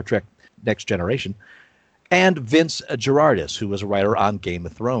of Star Trek Next Generation, and Vince Gerardis, who was a writer on Game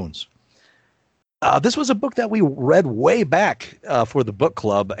of Thrones. This was a book that we read way back for the book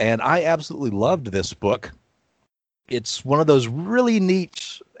club, and I absolutely loved this book. It's one of those really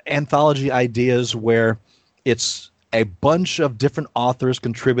neat anthology ideas where it's a bunch of different authors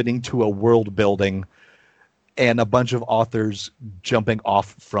contributing to a world building and a bunch of authors jumping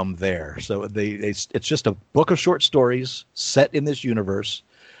off from there. So it's just a book of short stories set in this universe.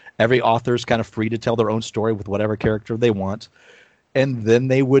 Every author is kind of free to tell their own story with whatever character they want, and then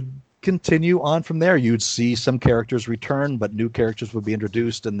they would continue on from there. You'd see some characters return, but new characters would be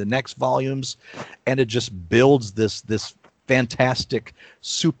introduced in the next volumes, and it just builds this fantastic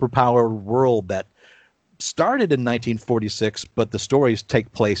superpower world that started in 1946, but the stories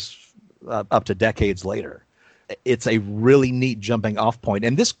take place up to decades later. It's a really neat jumping off point,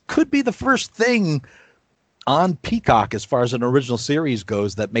 and this could be the first thing on Peacock as far as an original series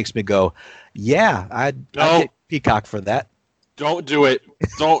goes that makes me go, yeah, I'd get Peacock for that. Don't do it.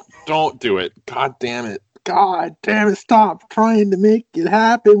 Don't do it. God damn it. God damn it. Stop trying to make it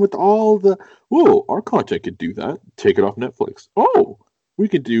happen with all the... Whoa, our content could do that. Take it off Netflix. Oh, we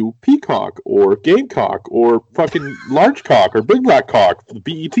could do Peacock or Gamecock or fucking Large Cock or Big Black Cock for the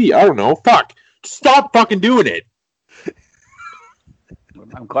BET. I don't know. Fuck. Stop fucking doing it.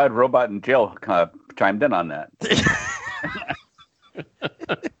 I'm glad Robot and Jill chimed in on that.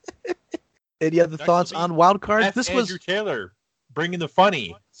 Any other thoughts on Wild Cards? That's Andrew Taylor bringing the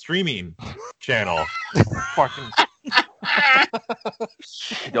funny streaming channel. Fucking.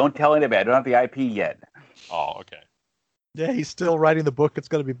 Don't tell anybody. I don't have the IP yet. Oh, okay. Yeah, he's still writing the book it's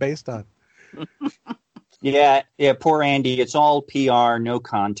going to be based on. Yeah, poor Andy. It's all PR, no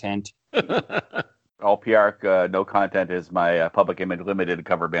content. All PR, no content is my Public Image Limited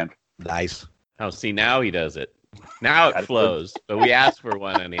cover band. Nice. Oh, see, now he does it. Now it flows, but we asked for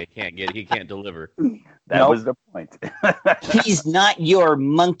one and he can't deliver. That was the point. He's not your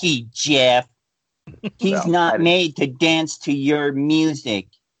monkey, Jeff. He's not made to dance to your music.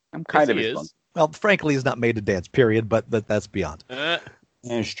 I'm kind of his is. monkey. Well, frankly, he's not made to dance, period, but that's beyond.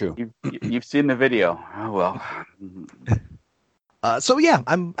 That's true. You've seen the video. Oh, well. So yeah,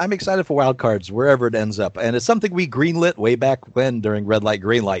 I'm excited for Wild Cards wherever it ends up, and it's something we greenlit way back when during Red Light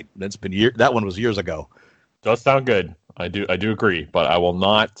Green Light. It's been that one was years ago. Does sound good. I do agree, but I will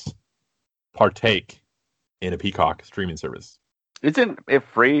not partake in a Peacock streaming service. Isn't it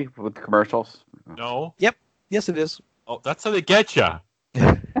free with commercials? No. Yep. Yes, it is. Oh, that's how they get you.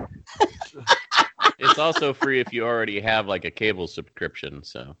 It's also free if you already have like a cable subscription.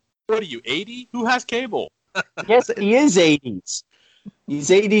 So what are you, 80? Who has cable? Yes, he is 80s. He's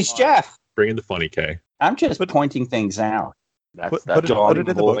 80s Jeff. Bringing the funny, K. I'm just pointing things out. That's Put it in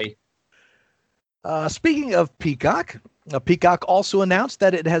the book. Speaking of Peacock, Peacock also announced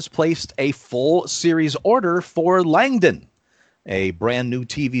that it has placed a full series order for Langdon, a brand new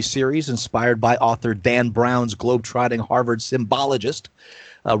TV series inspired by author Dan Brown's globetrotting Harvard symbologist.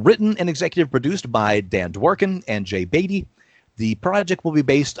 Written and executive produced by Dan Dworkin and Jay Beatty, the project will be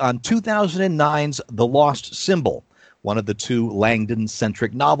based on 2009's The Lost Symbol, one of the two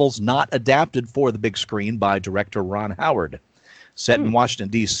Langdon-centric novels not adapted for the big screen by director Ron Howard. Set in Washington,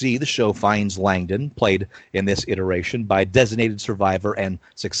 D.C., the show finds Langdon, played in this iteration by designated survivor and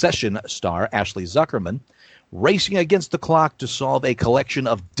Succession star Ashley Zuckerman, racing against the clock to solve a collection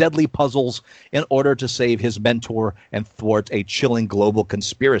of deadly puzzles in order to save his mentor and thwart a chilling global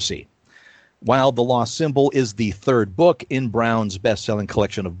conspiracy. While The Lost Symbol is the third book in Brown's best-selling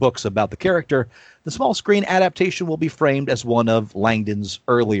collection of books about the character, the small-screen adaptation will be framed as one of Langdon's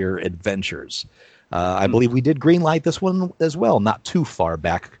earlier adventures. I believe we did greenlight this one as well, not too far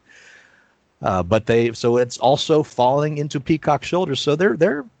back. So it's also falling into Peacock's shoulders. So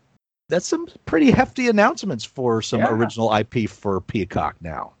that's some pretty hefty announcements for some original IP for Peacock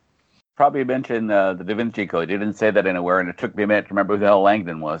now. Probably mentioned the Da Vinci Code. You didn't say that anywhere, and it took me a minute to remember who the hell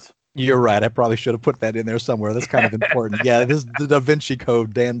Langdon was. You're right. I probably should have put that in there somewhere. That's kind of important. Yeah, it is the Da Vinci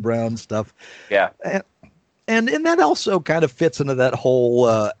Code, Dan Brown stuff. Yeah. And that also kind of fits into that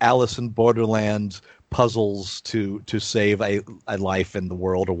whole Alice in Borderland puzzles to save a life in the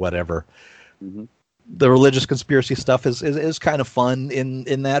world or whatever. Mm-hmm. The religious conspiracy stuff is kind of fun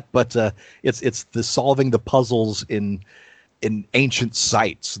in that, but it's the solving the puzzles in ancient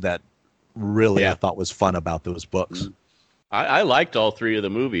sites that really I thought was fun about those books. I liked all three of the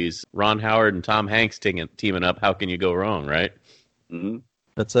movies. Ron Howard and Tom Hanks teaming up. How can you go wrong, right? Mm-hmm.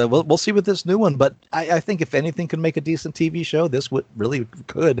 But we'll see with this new one. But I think if anything can make a decent TV show, this really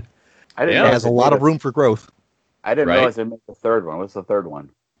could. It has a lot of room for growth. I didn't realize they made the third one. What's the third one?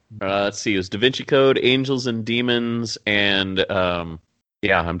 Let's see. It was Da Vinci Code, Angels and Demons, and I'm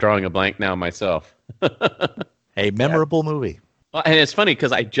drawing a blank now myself. A memorable movie. Well, and it's funny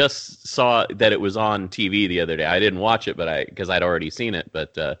because I just saw that it was on TV the other day. I didn't watch it, because I'd already seen it.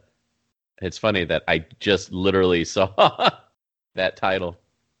 But it's funny that I just literally saw that title.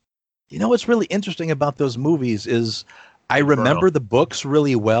 You know what's really interesting about those movies is I remember the books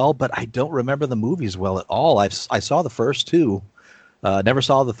really well, but I don't remember the movies well at all. I saw the first two, never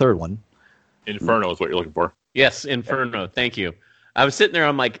saw the third one. Inferno is what you're looking for. Yes, Inferno. Thank you. I was sitting there.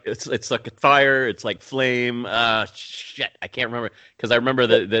 I'm like, it's like a fire. It's like flame. Shit, I can't remember because I remember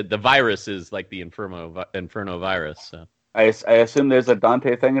the virus is like the Inferno virus. So. I assume there's a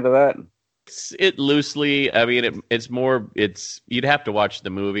Dante thing into that. It loosely. I mean, it's more. You'd have to watch the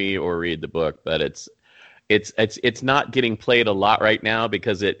movie or read the book, but it's not getting played a lot right now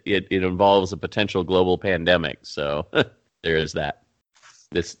because it involves a potential global pandemic. So there is that.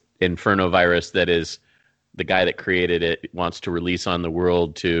 This Inferno virus that is. The guy that created it wants to release on the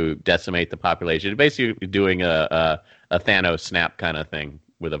world to decimate the population. It's basically doing a Thanos snap kind of thing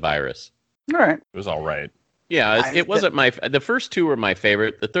with a virus. All right. It was all right. Yeah, it wasn't the first two were my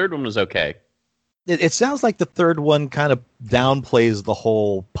favorite. The third one was okay. It sounds like the third one kind of downplays the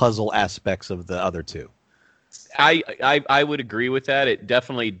whole puzzle aspects of the other two. I would agree with that. It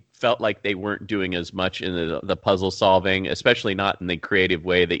definitely felt like they weren't doing as much in the puzzle solving, especially not in the creative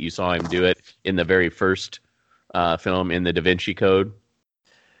way that you saw him do it in the very first film in the Da Vinci Code.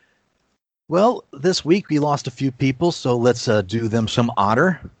 Well, this week we lost a few people, so let's do them some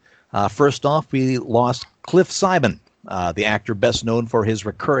honor. First off, we lost Cliff Simon, the actor best known for his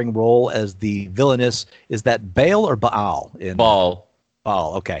recurring role as the villainous. Is that Baal or Baal? Baal.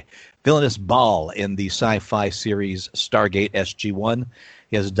 Baal, okay. Villainous Baal in the sci-fi series Stargate SG-1.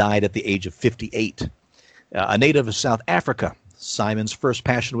 He has died at the age of 58. A native of South Africa, Simon's first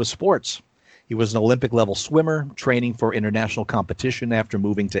passion was sports. He was an Olympic-level swimmer, training for international competition after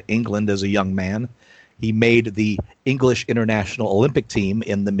moving to England as a young man. He made the English International Olympic team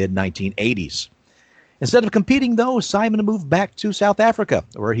in the mid-1980s. Instead of competing, though, Simon moved back to South Africa,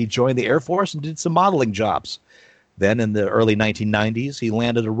 where he joined the Air Force and did some modeling jobs. Then, in the early 1990s, he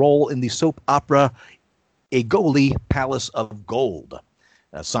landed a role in the soap opera Egoli Palace of Gold.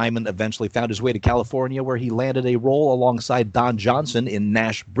 Simon eventually found his way to California, where he landed a role alongside Don Johnson in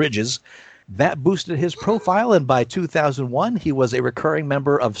Nash Bridges. That boosted his profile, and by 2001, he was a recurring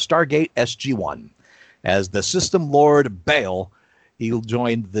member of Stargate SG-1. As the System Lord Baal, he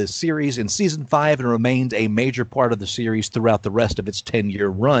joined the series in Season 5 and remained a major part of the series throughout the rest of its 10-year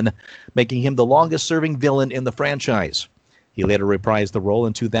run, making him the longest-serving villain in the franchise. He later reprised the role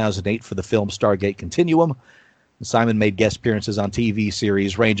in 2008 for the film Stargate Continuum. Simon made guest appearances on TV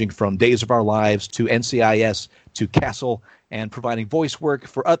series ranging from Days of Our Lives to NCIS to Castle, and providing voice work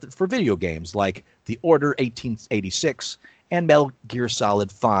for video games like The Order 1886 and Metal Gear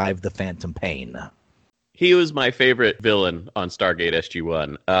Solid 5: The Phantom Pain. He was my favorite villain on Stargate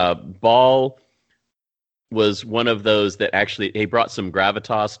SG-1. Baal was one of those that actually he brought some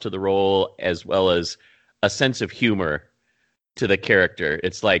gravitas to the role as well as a sense of humor to the character.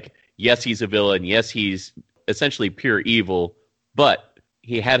 It's like, yes, he's a villain. Yes, he's essentially pure evil, but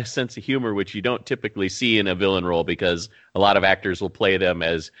he had a sense of humor, which you don't typically see in a villain role because a lot of actors will play them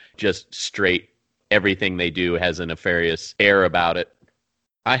as just straight. Everything they do has a nefarious air about it.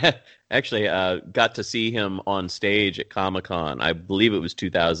 I actually got to see him on stage at Comic-Con. I believe it was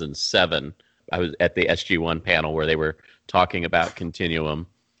 2007. I was at the SG-1 panel where they were talking about Continuum,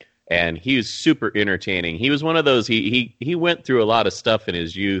 and he was super entertaining. He was one of those, he went through a lot of stuff in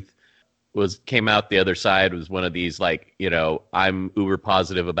his youth, came out the other side, was one of these, like, you know, I'm uber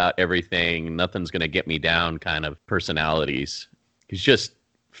positive about everything, nothing's going to get me down kind of personalities. He's just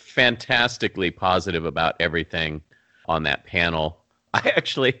fantastically positive about everything on that panel. I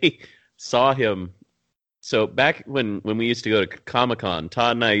actually saw him. So back when we used to go to Comic-Con,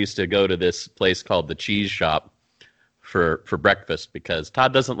 Todd and I used to go to this place called the Cheese Shop for breakfast because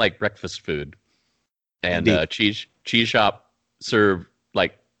Todd doesn't like breakfast food, and Cheese Shop served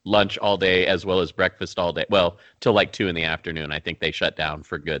like lunch all day as well as breakfast all day. Well, till like 2 p.m. I think they shut down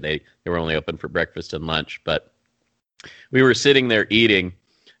for good. They were only open for breakfast and lunch, but we were sitting there eating,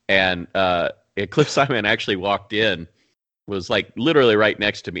 and Cliff Simon actually walked in, was like literally right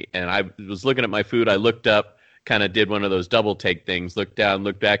next to me, and I was looking at my food. I looked up, kind of did one of those double take things, looked down,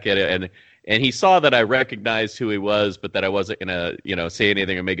 looked back at it, and he saw that I recognized who he was, but that I wasn't gonna, say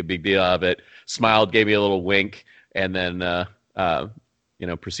anything or make a big deal of it. Smiled, gave me a little wink, and then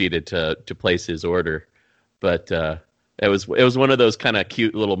proceeded to place his order. But it was one of those kind of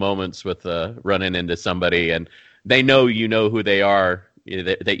cute little moments with running into somebody, and they know who they are,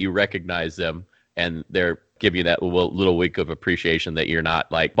 that you recognize them, and they're give you that little week of appreciation that you're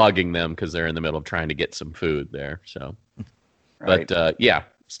not like bugging them because they're in the middle of trying to get some food there. So, right. But yeah,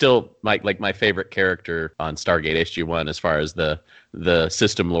 still my favorite character on Stargate SG-1 as far as the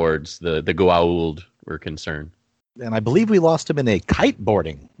system lords, the Goa'uld were concerned. And I believe we lost him in a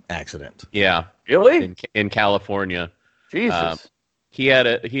kiteboarding accident. Yeah, really, in California. Jesus, he had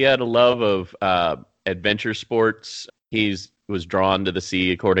a love of adventure sports. He was drawn to the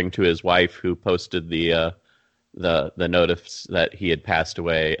sea, according to his wife, who posted the notice that he had passed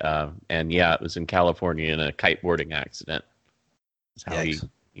away. And yeah, it was in California in a kiteboarding accident. That's how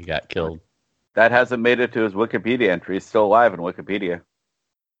he got killed. That hasn't made it to his Wikipedia entry. He's still alive in Wikipedia.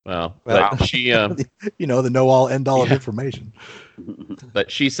 Well, but she, the know all end all of information.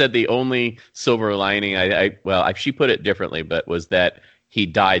 But she said the only silver lining, she put it differently, but was that he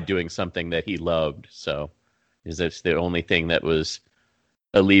died doing something that he loved. So, that's the only thing that was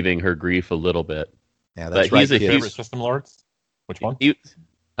alleviating her grief a little bit. Yeah, that's right. He's a favorite System Lords. Which one?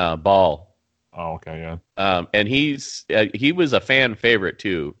 Ball. Oh, okay, yeah. And he was a fan favorite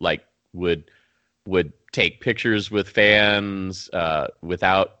too. Like would take pictures with fans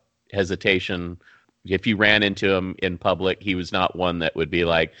without hesitation. If you ran into him in public, he was not one that would be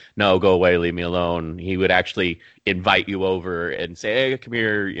like, "No, go away, leave me alone." He would actually invite you over and say, "Hey, come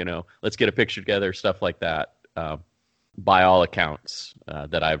here, let's get a picture together," stuff like that. By all accounts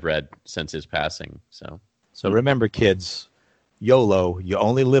that I've read since his passing. So remember, kids, YOLO, you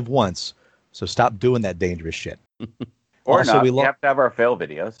only live once, so stop doing that dangerous shit. Or also, not. We have to have our fail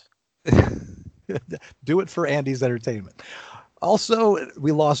videos. Do it for Andy's entertainment. Also,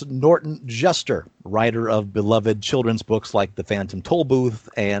 we lost Norton Juster, writer of beloved children's books like The Phantom Tollbooth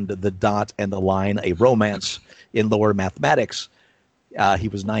and The Dot and the Line, A Romance in Lower Mathematics. He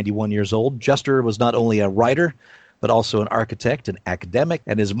was 91 years old. Juster was not only a writer, but also an architect and academic,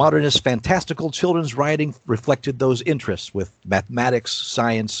 and his modernist fantastical children's writing reflected those interests with mathematics,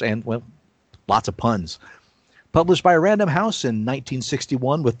 science, and, well, lots of puns. Published by Random House in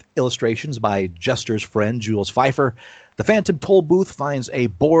 1961 with illustrations by Juster's friend Jules Pfeiffer, The Phantom Tollbooth finds a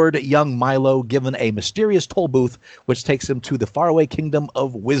bored young Milo given a mysterious toll booth which takes him to the faraway kingdom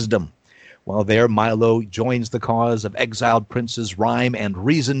of wisdom. While there, Milo joins the cause of exiled princes Rhyme and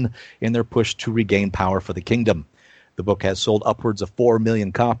Reason in their push to regain power for the kingdom. The book has sold upwards of 4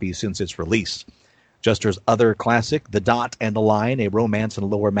 million copies since its release. Juster's other classic, The Dot and the Line, A Romance in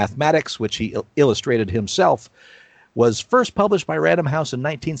Lower Mathematics, which he illustrated himself, was first published by Random House in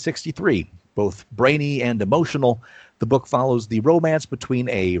 1963. Both brainy and emotional, the book follows the romance between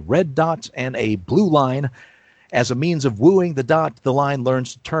a red dot and a blue line. As a means of wooing the dot, the line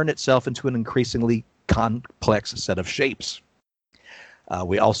learns to turn itself into an increasingly complex set of shapes.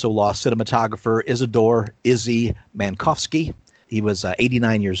 We also lost cinematographer Isidore Izzy Mankowski. He was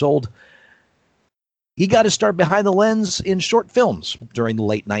 89 years old. He got his start behind the lens in short films during the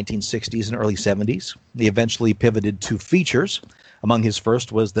late 1960s and early 70s. He eventually pivoted to features. Among his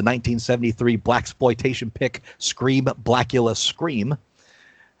first was the 1973 blaxploitation pick Scream, Blackula, Scream.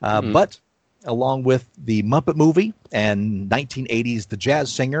 But along with the Muppet Movie and 1980s The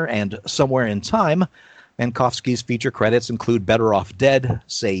Jazz Singer and Somewhere in Time, Mankowski's feature credits include Better Off Dead,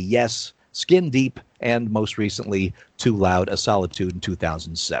 Say Yes, Skin Deep, and most recently Too Loud, A Solitude in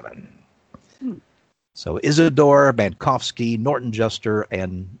 2007. So Isidore Mankowski, Norton Juster,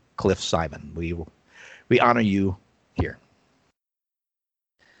 and Cliff Simon. We honor you here.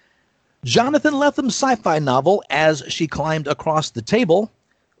 Jonathan Lethem's sci-fi novel, As She Climbed Across the Table,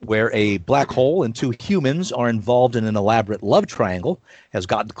 where a black hole and two humans are involved in an elaborate love triangle, has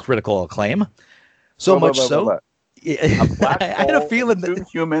gotten critical acclaim. So much so. A black I had a feeling that two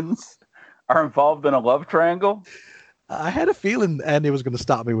humans are involved in a love triangle. I had a feeling Andy was going to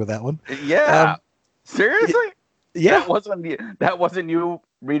stop me with that one. Yeah. Seriously? Yeah. That wasn't you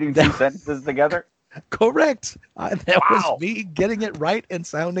reading two sentences together? Correct. That was me getting it right and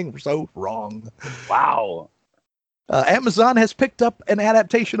sounding so wrong. Wow. Amazon has picked up an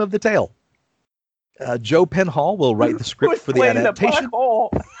adaptation of the tale. Joe Penhall will write the script for the adaptation.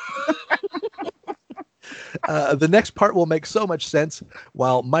 The next part will make so much sense,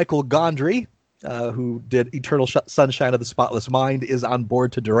 while Michael Gondry, who did Eternal Sunshine of the Spotless Mind, is on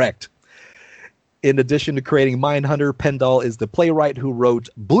board to direct. In addition to creating Mindhunter, Pendahl is the playwright who wrote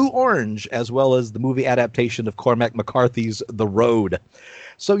Blue Orange, as well as the movie adaptation of Cormac McCarthy's The Road.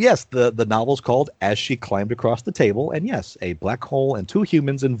 So yes, the novel's called As She Climbed Across the Table, and yes, a black hole and two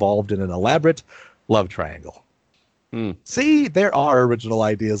humans involved in an elaborate love triangle. See, there are original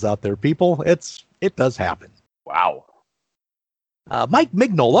ideas out there, people. It does happen. Wow. Mike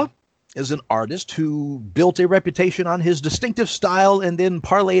Mignola is an artist who built a reputation on his distinctive style and then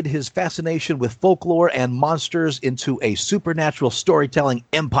parlayed his fascination with folklore and monsters into a supernatural storytelling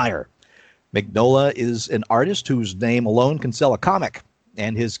empire. Mignola is an artist whose name alone can sell a comic,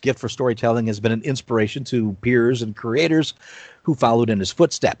 and his gift for storytelling has been an inspiration to peers and creators who followed in his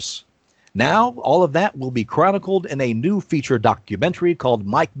footsteps. Now, all of that will be chronicled in a new feature documentary called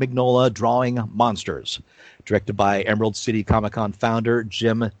Mike Mignola Drawing Monsters, directed by Emerald City Comic-Con founder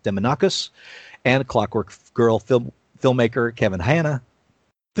Jim Demonakis and Clockwork Girl filmmaker Kevin Hanna.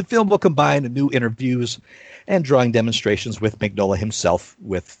 The film will combine new interviews and drawing demonstrations with Mignola himself,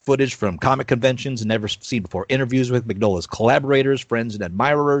 with footage from comic conventions and never-seen-before interviews with Mignola's collaborators, friends, and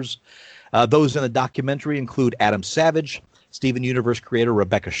admirers. Those in the documentary include Adam Savage, Steven Universe creator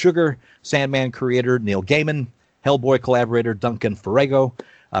Rebecca Sugar, Sandman creator Neil Gaiman, Hellboy collaborator Duncan Ferrego,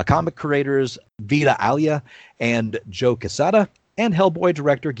 comic creators Vida Alia and Joe Quesada, and Hellboy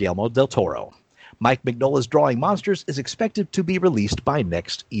director Guillermo del Toro. Mike Mignola's Drawing Monsters is expected to be released by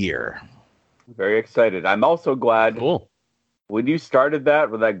next year. Very excited. I'm also glad. Cool. When you started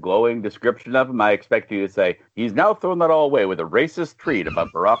that with that glowing description of him, I expect you to say, he's now thrown that all away with a racist tweet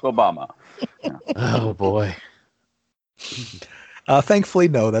about Barack Obama. Yeah. Oh, boy. Thankfully,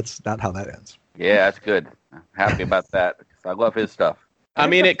 no, that's not how that ends. Yeah, that's good. I'm happy about that. I love his stuff. I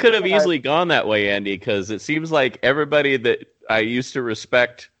mean, it could have easily gone that way, Andy, because it seems like everybody that I used to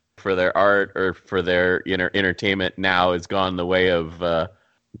respect for their art or for their entertainment now has gone the way of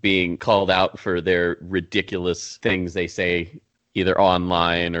being called out for their ridiculous things they say either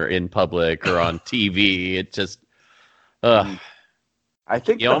online or in public or on TV. It just, I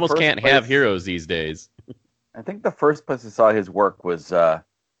think you almost can't have heroes these days. I think the first place I saw his work was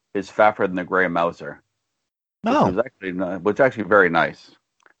his Fafhrd and the Grey Mouser. No. Which was actually very nice.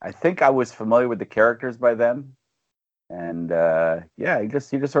 I think I was familiar with the characters by then. And he just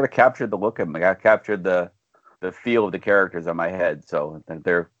sort of captured the look of them. I captured the feel of the characters on my head. So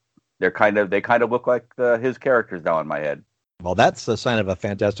they kind of look like his characters now in my head. Well, that's a sign of a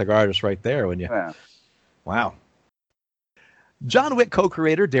fantastic artist right there. Wow. John Wick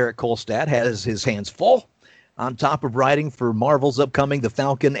co-creator Derek Kolstad has his hands full. On top of writing for Marvel's upcoming The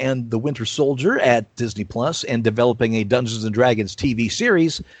Falcon and the Winter Soldier at Disney Plus and developing a Dungeons & Dragons TV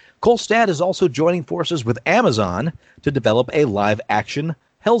series, Kolstad is also joining forces with Amazon to develop a live-action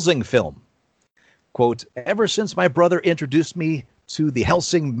Hellsing film. Quote, ever since my brother introduced me to the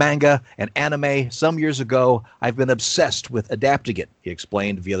Hellsing manga and anime some years ago, I've been obsessed with adapting it, he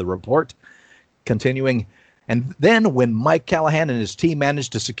explained via the report. Continuing, and then when Mike Callahan and his team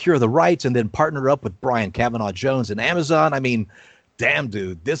managed to secure the rights and then partner up with Brian Kavanaugh Jones and Amazon, I mean, damn,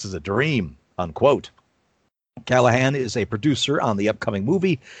 dude, this is a dream, unquote. Callahan is a producer on the upcoming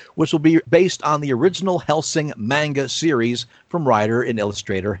movie, which will be based on the original Hellsing manga series from writer and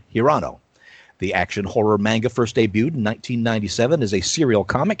illustrator Hirano. The action horror manga first debuted in 1997 as a serial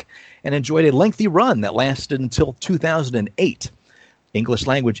comic and enjoyed a lengthy run that lasted until 2008. English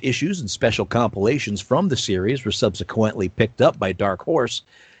language issues and special compilations from the series were subsequently picked up by Dark Horse.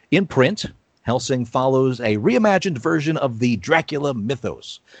 In print, Hellsing follows a reimagined version of the Dracula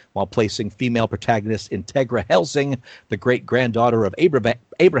mythos, while placing female protagonist Integra Hellsing, the great-granddaughter of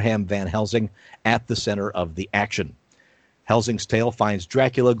Abraham Van Helsing, at the center of the action. Helsing's tale finds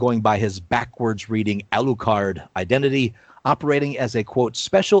Dracula going by his backwards-reading Alucard identity, operating as a, quote,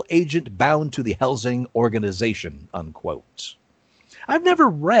 special agent bound to the Hellsing organization, unquote. I've never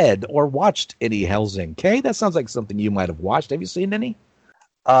read or watched any Hellsing. Kay, that sounds like something you might have watched. Have you seen any?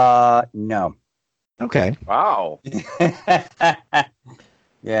 No. Okay. Wow.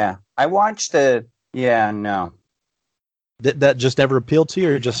 Yeah. I watched no. Did that just never appealed to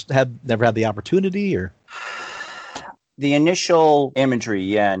you, or just never had the opportunity, or? The initial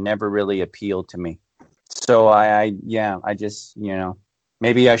imagery, never really appealed to me. So I just,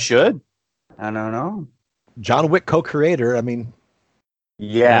 maybe I should. I don't know. John Wick co-creator, I mean.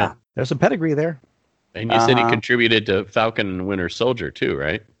 Yeah. There's some pedigree there. And you said he contributed to Falcon and Winter Soldier too,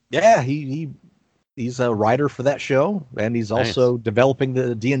 right? Yeah, he he's a writer for that show, and he's also developing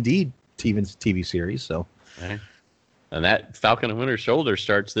the D&D TV series. So, and that Falcon and Winter Soldier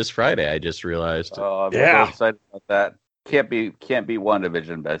starts this Friday. I just realized. Oh, I'm so excited about that. Can't be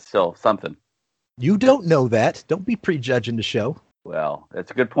WandaVision, but it's still something. You don't know that. Don't be prejudging the show. Well,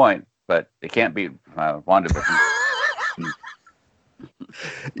 that's a good point, but it can't be WandaVision.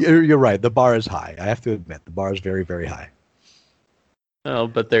 You're right. The bar is high. I have to admit, the bar is very, very high. Oh,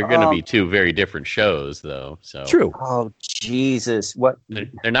 but they're going to be two very different shows, though. So true. Oh, Jesus! What?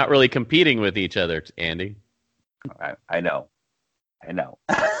 They're not really competing with each other, Andy. I know.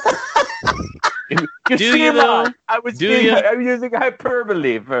 Do you though? I'm using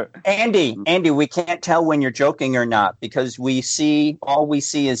hyperbole for Andy, we can't tell when you're joking or not because all we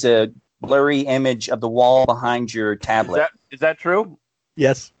see is a blurry image of the wall behind your tablet. Is that true?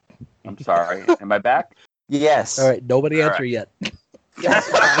 Yes. I'm sorry. Am I back? Yes. All right. Nobody answer yet.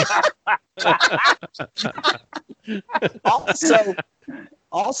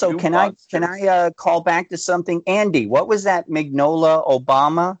 Also, can I call back to something, Andy? What was that Magnola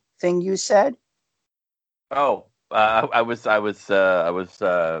Obama thing you said? Oh, I was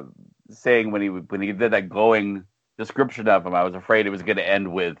saying when he did that glowing description of him, I was afraid it was going to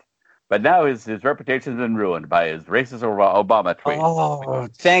end with, but now his reputation's been ruined by his racist Obama tweet. Oh,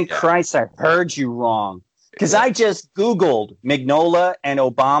 thank Christ! I heard you wrong. Because I just Googled Magnola and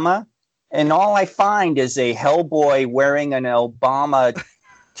Obama, and all I find is a Hellboy wearing an Obama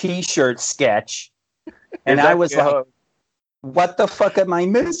T-shirt sketch. And I was like, what the fuck am I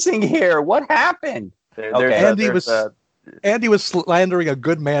missing here? What happened? Andy was slandering a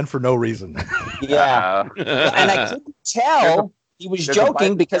good man for no reason. Yeah. And I couldn't tell he was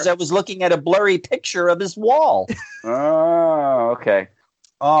joking because I was looking at a blurry picture of his wall. Oh, okay.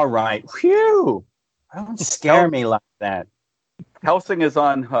 All right. Phew. Don't scare me like that. Hellsing is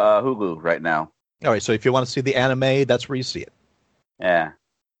on Hulu right now. All right, so if you want to see the anime, that's where you see it. Yeah.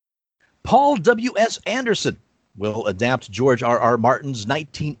 Paul W.S. Anderson will adapt George R.R. Martin's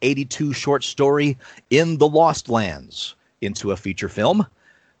 1982 short story In the Lost Lands into a feature film.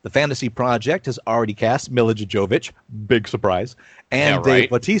 The fantasy project has already cast Mila Jovovich, big surprise, and Dave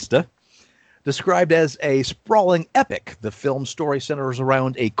Bautista. Described as a sprawling epic, the film story centers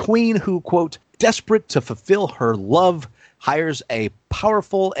around a queen who, quote, desperate to fulfill her love, hires a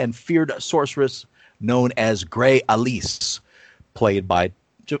powerful and feared sorceress known as Grey Alice, played by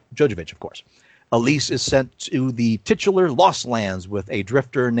Jovovich, of course. Alice is sent to the titular Lost Lands with a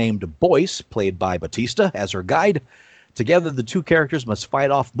drifter named Boyce, played by Bautista, as her guide. Together, the two characters must fight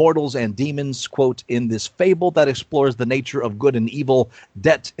off mortals and demons, quote, in this fable that explores the nature of good and evil,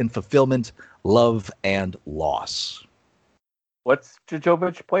 debt and fulfillment, love and loss. What's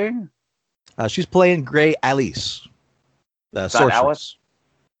Jovovich playing? She's playing Grey Alice. Sorceress. Alice?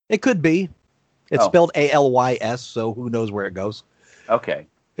 It could be. It's spelled Alys, so who knows where it goes. Okay.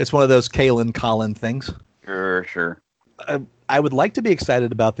 It's one of those Kaylin Collin things. Sure. I would like to be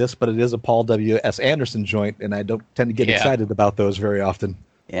excited about this, but it is a Paul W.S. Anderson joint, and I don't tend to get excited about those very often.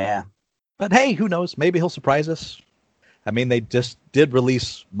 Yeah. But hey, who knows? Maybe he'll surprise us. I mean, they just did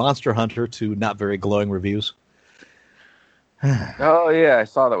release Monster Hunter to not very glowing reviews. Oh, yeah, I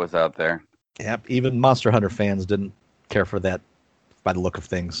saw that was out there. Yep, even Monster Hunter fans didn't care for that by the look of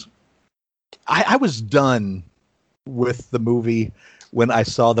things. I was done with the movie when I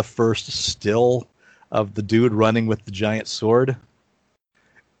saw the first still of the dude running with the giant sword.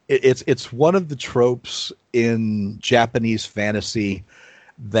 It's one of the tropes in Japanese fantasy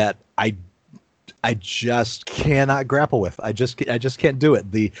that I just cannot grapple with. I just can't do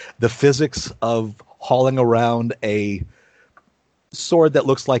it. The physics of hauling around a sword that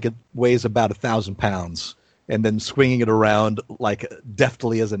looks like it weighs about 1,000 pounds and then swinging it around like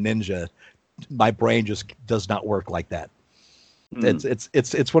deftly as a ninja, my brain just does not work like that.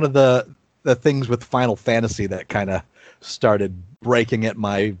 It's one of the things with Final Fantasy that kind of started breaking at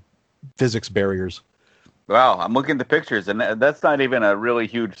my physics barriers. Wow, I'm looking at the pictures, and that's not even a really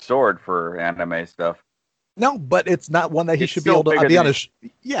huge sword for anime stuff. No, but it's not one that he should be able to be on his.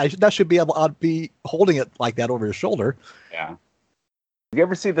 Yeah, that should be able to be holding it like that over his shoulder. Yeah. Did you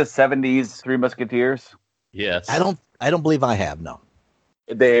ever see the 70s Three Musketeers? Yes. I don't believe I have, no.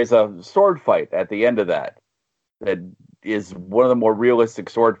 There's a sword fight at the end of that is one of the more realistic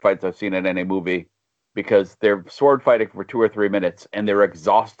sword fights I've seen in any movie, because they're sword fighting for 2 or 3 minutes and they're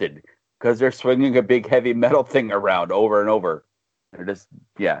exhausted because they're swinging a big heavy metal thing around over and over. They're just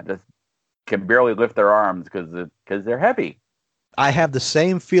can barely lift their arms because they're heavy. I have the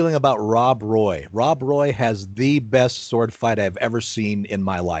same feeling about Rob Roy. Rob Roy has the best sword fight I've ever seen in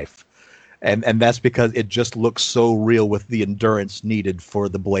my life. And that's because it just looks so real with the endurance needed for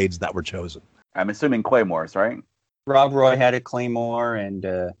the blades that were chosen. I'm assuming claymores, right? Rob Roy had a claymore, and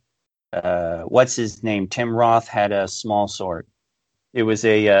what's his name? Tim Roth had a small sword. It was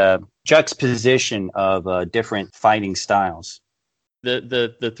a juxtaposition of different fighting styles.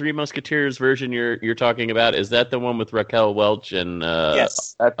 The Three Musketeers version you're talking about, is that the one with Raquel Welch and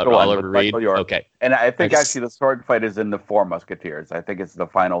Yes, that's the Oliver one. Reed? York. Okay. And I think It's- actually the sword fight is in the Four Musketeers. I think it's the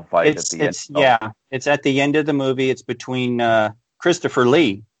final fight at the end. Yeah, it's at the end of the movie. It's between Christopher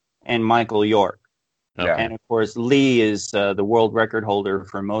Lee and Michael York. Okay. And of course, Lee is the world record holder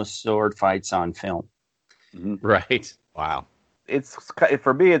for most sword fights on film. Right. Wow. It's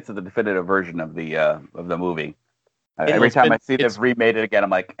for me. It's the definitive version of the movie. Every time I see they've remade it again, I'm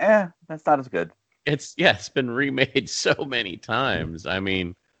like, that's not as good. It's been remade so many times. I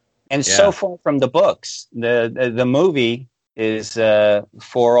mean, And so far from the books, the movie is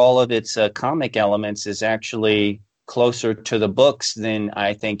for all of its comic elements is actually closer to the books than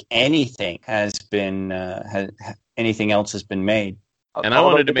I think anything has been anything else has been made. and I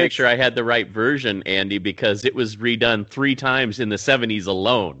wanted to make sure I had the right version, Andy, because it was redone 3 times in the 70s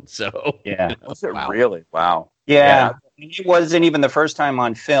alone. So Yeah. Was it really? Wow. Yeah. It wasn't even the first time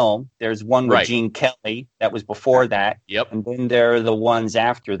on film. There's one with Right. Gene Kelly. That was before that. Yep. And then there are the ones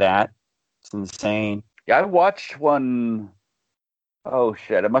after that. It's insane. Yeah, I watched one. Oh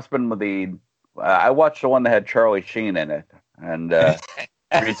shit! It must have been with the. I watched the one that had Charlie Sheen in it, and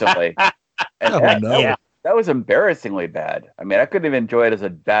recently, and Oh, no. that was embarrassingly bad. I mean, I couldn't even enjoy it as a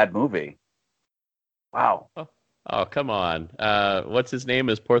bad movie. Wow. Oh, come on. What's his name?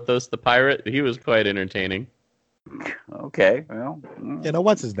 Is Porthos the Pirate? He was quite entertaining. Okay. Well, You know,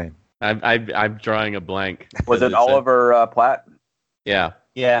 what's his name? I'm drawing a blank. was it It's, Oliver Platt? Yeah.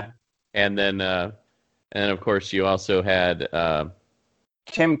 Yeah. And then of course you also had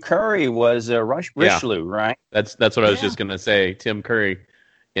Tim Curry was Richelieu, right? that's what I was just gonna say, Tim Curry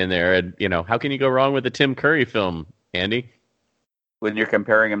in there. And how can you go wrong with a Tim Curry film, Andy? When you're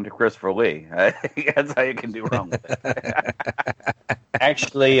comparing him to Christopher Lee, that's how you can do wrong with it.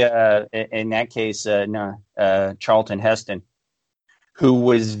 Actually, in that case, Charlton Heston, who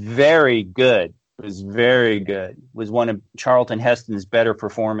was very good, was one of Charlton Heston's better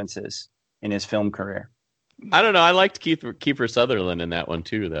performances in his film career. I don't know. I liked Kiefer Sutherland in that one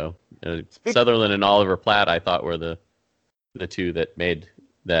too, though. Sutherland and Oliver Platt, I thought, were the two that made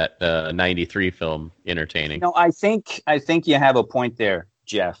that '93 film entertaining. No, I think you have a point there,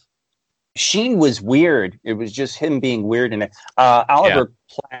 Jeff. Sheen was weird. It was just him being weird in it. Oliver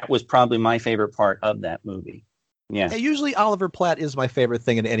Platt was probably my favorite part of that movie. Yeah. Usually Oliver Platt is my favorite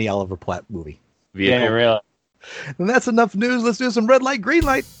thing in any Oliver Platt movie. Vehicle. Yeah, really. And that's enough news. Let's do some red light, green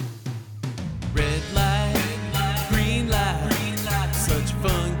light. Red light, green light, such a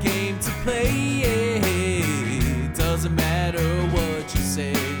fun game to play. Doesn't matter what you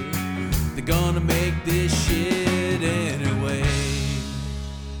say, they're gonna make this shit anyway.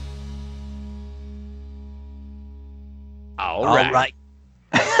 All right.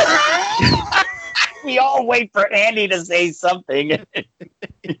 We all wait for Andy to say something.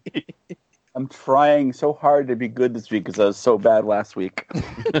 I'm trying so hard to be good this week because I was so bad last week.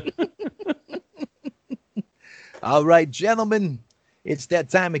 All right, gentlemen, it's that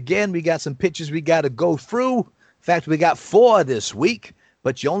time again. We got some pitches we got to go through. In fact, we got 4 this week,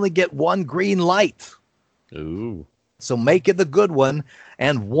 but you only get 1 green light. Ooh. So make it the good one,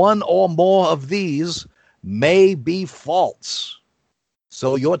 and 1 or more of these may be false.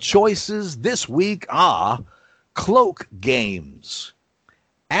 So your choices this week are Cloak Games,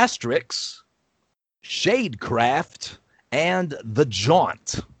 Asterix, Shadecraft, and The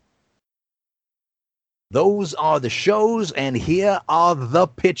Jaunt. Those are the shows, and here are the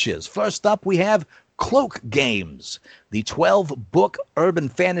pitches. First up, we have Cloak Games. The 12-book urban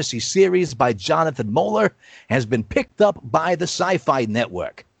fantasy series by Jonathan Moeller has been picked up by the Sci-Fi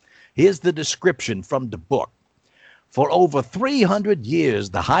Network. Here's the description from the book. For over 300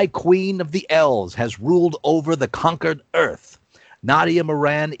 years, the High Queen of the Elves has ruled over the conquered Earth. Nadia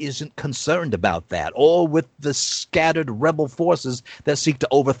Moran isn't concerned about that, or with the scattered rebel forces that seek to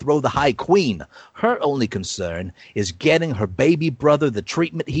overthrow the High Queen. Her only concern is getting her baby brother the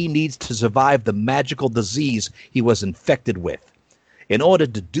treatment he needs to survive the magical disease he was infected with. In order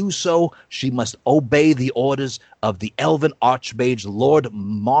to do so, she must obey the orders of the elven archmage Lord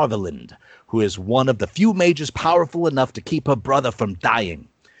Marveland, who is one of the few mages powerful enough to keep her brother from dying.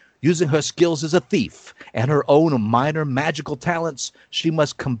 Using her skills as a thief and her own minor magical talents, she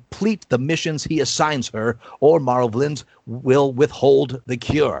must complete the missions he assigns her, or Marveland will withhold the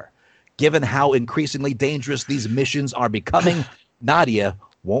cure. Given how increasingly dangerous these missions are becoming, Nadia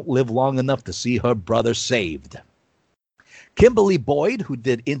won't live long enough to see her brother saved. Kimberly Boyd, who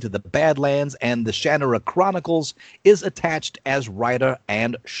did Into the Badlands and the Shannara Chronicles, is attached as writer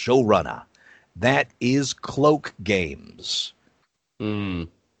and showrunner. That is Cloak Games. I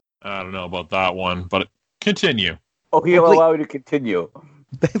don't know about that one, but continue. Oh, he'll allow you to continue.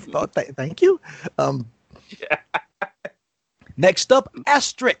 Thank you. Next up,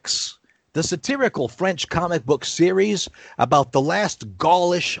 Asterix, the satirical French comic book series about the last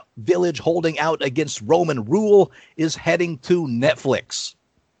Gaulish village holding out against Roman rule, is heading to Netflix.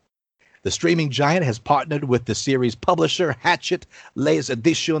 The streaming giant has partnered with the series publisher Hachette Les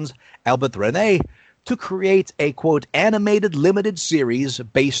Editions Albert René to create a, quote, animated limited series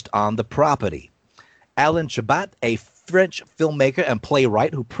based on the property. Alain Chabat, a French filmmaker and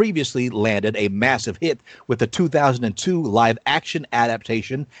playwright who previously landed a massive hit with the 2002 live-action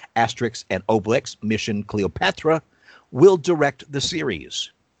adaptation Asterix and Obelix Mission Cleopatra, will direct the series.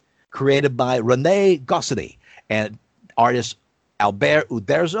 Created by René Goscinny and artist Albert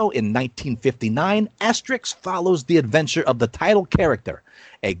Uderzo in 1959, Asterix follows the adventure of the title character,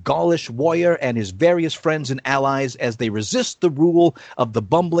 a Gaulish warrior and his various friends and allies as they resist the rule of the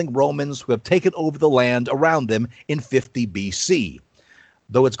bumbling Romans who have taken over the land around them in 50 BC.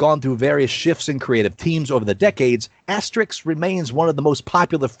 Though it's gone through various shifts in creative teams over the decades, Asterix remains one of the most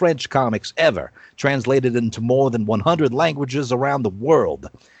popular French comics ever, translated into more than 100 languages around the world.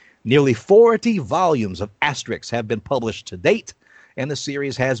 Nearly 40 volumes of Asterix have been published to date, and the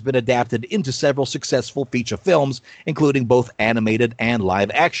series has been adapted into several successful feature films, including both animated and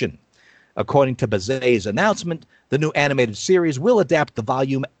live action. According to Bazet's announcement, the new animated series will adapt the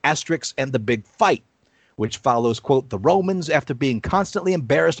volume Asterix and the Big Fight, which follows, quote, the Romans, after being constantly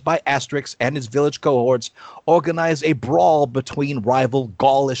embarrassed by Asterix and his village cohorts, organize a brawl between rival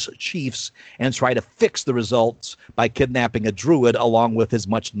Gaulish chiefs and try to fix the results by kidnapping a druid along with his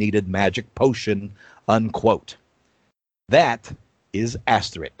much-needed magic potion, unquote. That is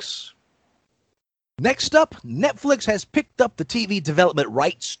Asterix. Next up, Netflix has picked up the TV development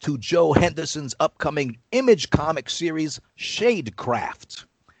rights to Joe Henderson's upcoming Image comic series, Shadecraft.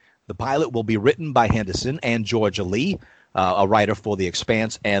 The pilot will be written by Henderson and Georgia Lee, a writer for The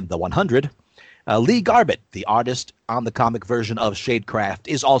Expanse and The 100. Lee Garbett, the artist on the comic version of Shadecraft,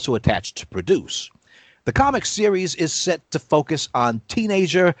 is also attached to produce. The comic series is set to focus on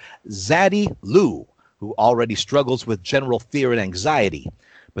teenager Zadie Lou, who already struggles with general fear and anxiety.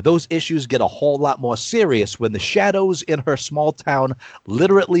 But those issues get a whole lot more serious when the shadows in her small town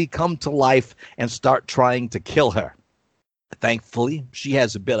literally come to life and start trying to kill her. Thankfully, she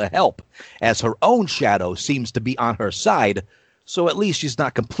has a bit of help, as her own shadow seems to be on her side, so at least she's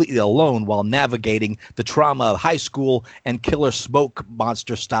not completely alone while navigating the trauma of high school and killer smoke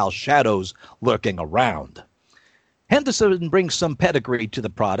monster-style shadows lurking around. Henderson brings some pedigree to the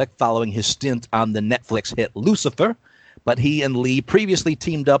product following his stint on the Netflix hit Lucifer, but he and Lee previously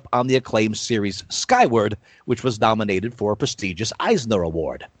teamed up on the acclaimed series Skyward, which was nominated for a prestigious Eisner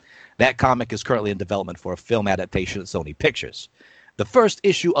Award. That comic is currently in development for a film adaptation at Sony Pictures. The first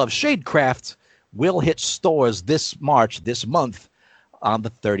issue of Shadecraft will hit stores this month, on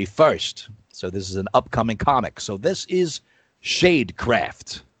the 31st. So this is an upcoming comic. So this is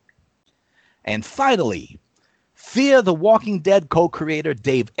Shadecraft. And finally, Fear the Walking Dead co-creator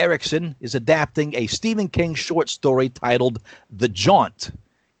Dave Erickson is adapting a Stephen King short story titled The Jaunt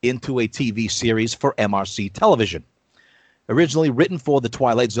into a TV series for MRC Television. Originally written for the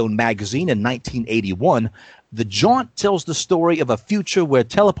Twilight Zone magazine in 1981, The Jaunt tells the story of a future where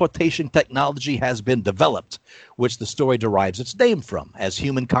teleportation technology has been developed, which the story derives its name from, as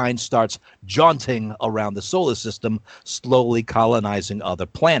humankind starts jaunting around the solar system, slowly colonizing other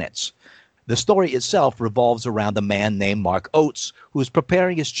planets. The story itself revolves around a man named Mark Oates, who is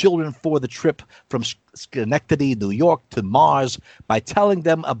preparing his children for the trip from Schenectady, New York to Mars by telling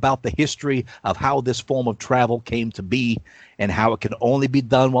them about the history of how this form of travel came to be and how it can only be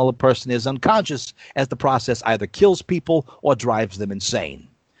done while a person is unconscious, as the process either kills people or drives them insane.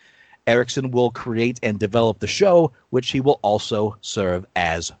 Erickson will create and develop the show, which he will also serve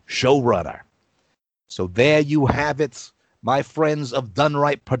as showrunner. So there you have it, my friends of Done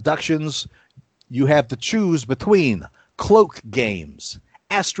Right Productions. You have to choose between Cloak Games,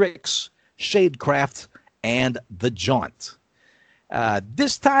 Asterix, Shadecraft, and The Jaunt.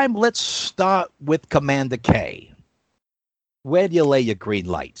 This time, let's start with Commander K. Where do you lay your green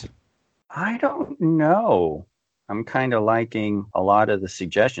light? I don't know. I'm kind of liking a lot of the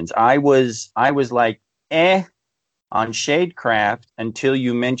suggestions. I was like, on Shadecraft until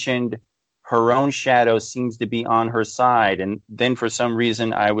you mentioned her own shadow seems to be on her side. And then for some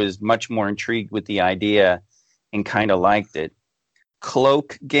reason, I was much more intrigued with the idea and kind of liked it.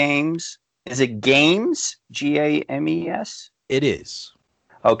 Cloak Games, Is it Games? Games? It is.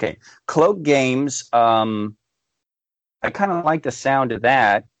 Okay. Cloak Games. I kind of like the sound of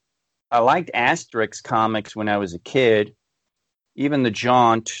that. I liked Asterix comics when I was a kid. Even the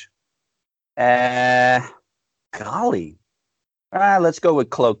Jaunt. Golly. Let's go with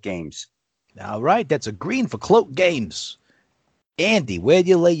Cloak Games. All right, that's a green for Cloak Games. Andy, where do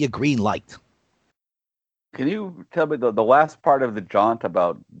you lay your green light? Can you tell me the last part of the jaunt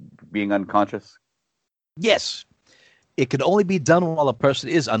about being unconscious? Yes. It can only be done while a person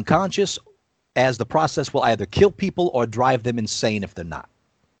is unconscious, as the process will either kill people or drive them insane if they're not.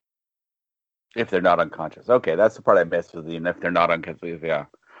 If they're not unconscious. Okay, that's the part I missed with the if they're not unconscious. Yeah.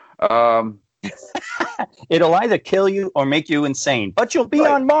 It'll either kill you or make you insane, but you'll be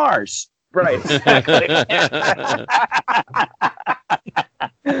on Mars. Right.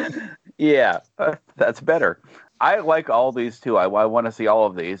 Yeah, that's better. I like all these too. I want to see all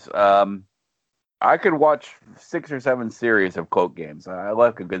of these. I could watch 6 or 7 series of Cloak Games. I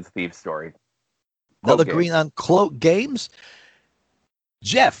like a good thief story. Another green on Cloak Games.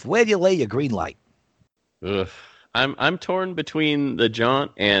 Jeff, where do you lay your green light? Ugh. I'm torn between the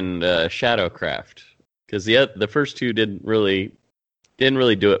Jaunt and Shadowcraft, because the first two didn't really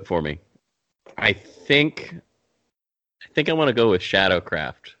do it for me. I think I want to go with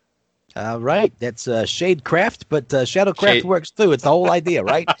Shadowcraft. All right, that's Shadecraft, but Shadowcraft works too. It's the whole idea,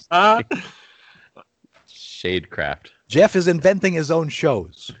 right? Shadecraft. Jeff is inventing his own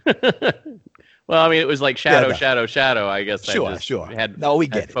shows. Well, I mean, it was like Shadow. I guess Sure. we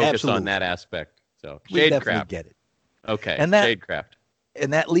get it. Focus Absolutely. on that aspect. So We definitely Shadecraft. get it. Okay, And that- Shadecraft.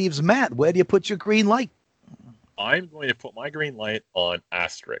 And that leaves Matt. Where do you put your green light? I'm going to put my green light on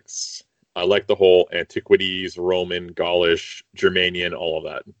Asterix. I like the whole antiquities, Roman, Gaulish, Germanian, all of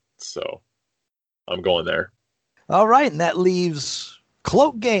that. So I'm going there. All right, and that leaves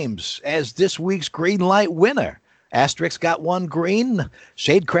Cloak Games as this week's green light winner. Asterix got 1 green.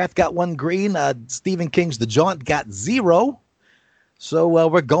 Shadecraft got 1 green. Stephen King's The Jaunt got 0. So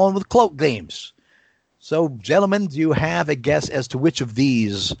we're going with Cloak Games. So, gentlemen, do you have a guess as to which of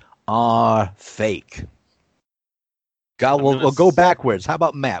these are fake? We'll go backwards. How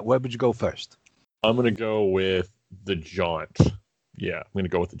about Matt? Where would you go first? I'm going to go with the Jaunt. Yeah, I'm going to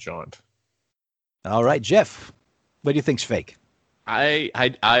go with the Jaunt. All right, Jeff. What do you think's fake? I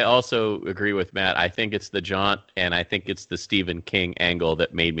also agree with Matt. I think it's the Jaunt, and I think it's the Stephen King angle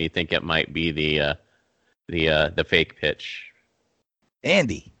that made me think it might be the fake pitch.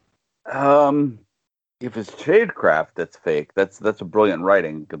 Andy. If it's Shadecraft, that's fake. That's a brilliant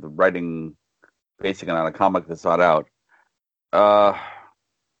writing. The writing, basing it on a comic that's not out. My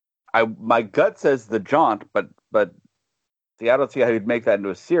gut says the Jaunt, but see, I don't see how you'd make that into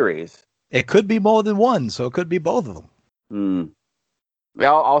a series. It could be more than one, so it could be both of them.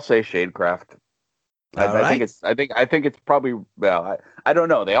 Yeah, I'll say Shadecraft. I think it's probably, well, I don't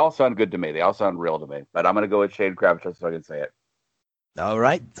know. They all sound good to me. They all sound real to me. But I'm going to go with Shadecraft just so I can say it. All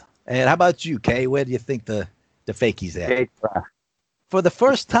right. And how about you, Kay? Where do you think the fakie's at? Shadecraft. For the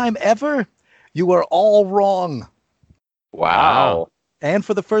first time ever, you are all wrong. Wow. And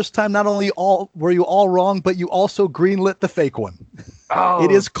for the first time, not only were you all wrong, but you also greenlit the fake one. Oh,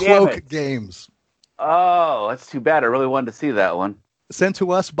 it is damn Cloak it. Games. Oh, that's too bad. I really wanted to see that one. Sent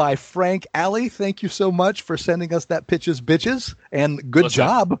to us by Frank Alley. Thank you so much for sending us that Pitches Bitches. And good Listen.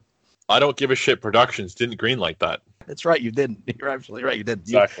 job. I Don't Give a Shit Productions didn't green like that. That's right. You didn't. You're absolutely right. You didn't.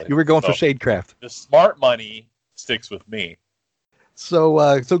 Exactly. You were going for So- Shadecraft. The smart money sticks with me.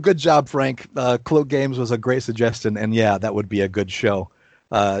 So good job, Frank. Cloak Games was a great suggestion, and yeah, that would be a good show.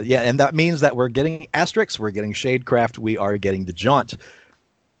 And that means that we're getting Asterix, we're getting Shadecraft, we are getting the Jaunt.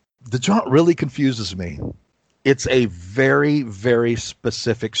 The Jaunt really confuses me. It's a very, very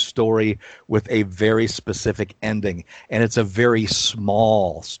specific story with a very specific ending, and it's a very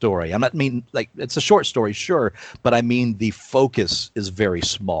small story. I'm not mean like it's a short story, sure, but I mean the focus is very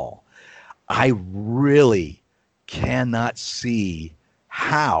small. I really cannot see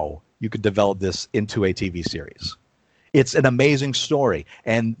how you could develop this into a TV series. It's an amazing story,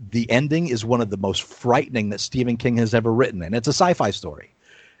 and the ending is one of the most frightening that Stephen King has ever written, and it's a sci-fi story.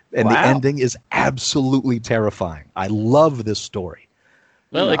 And the ending is absolutely terrifying. I love this story.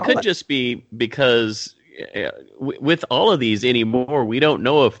 Well, it could just be because with all of these anymore, we don't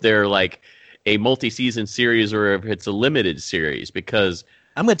know if they're like a multi-season series or if it's a limited series, because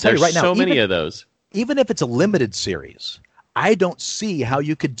I'm going to tell you right now, so many of those. Even if it's a limited series, I don't see how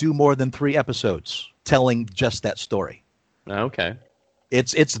you could do more than 3 episodes telling just that story. Okay.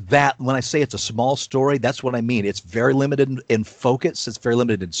 It's that when I say it's a small story, that's what I mean. It's very limited in focus. It's very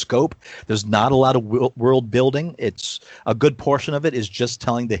limited in scope. There's not a lot of world building. It's a good portion of it is just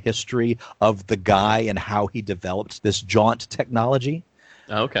telling the history of the guy and how he developed this jaunt technology.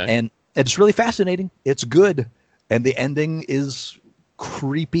 Okay. And it's really fascinating. It's good. And the ending is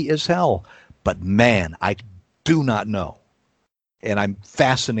creepy as hell. But man, I do not know. And I'm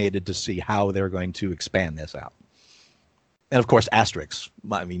fascinated to see how they're going to expand this out. And of course, Asterix.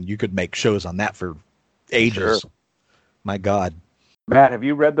 I mean, you could make shows on that for ages. Sure. My God. Matt, have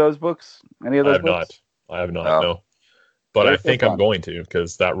you read those books? Any of those books? I have not, Oh. no. But They're I think fun. I'm going to,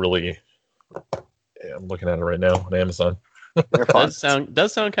 because that really... Yeah, I'm looking at it right now on Amazon. They're fun.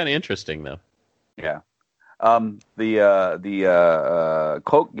 does sound kind of interesting though. Yeah. The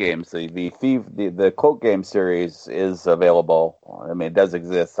Cloak games, the Cloak game series is available. I mean, it does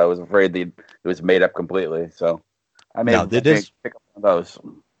exist. I was afraid it was made up completely. So I may No, it is. pick up one of those.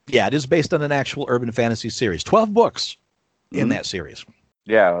 Yeah, it is based on an actual urban fantasy series. 12 books in that series.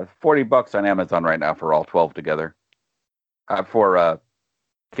 Yeah, $40 on Amazon right now for all 12 together. For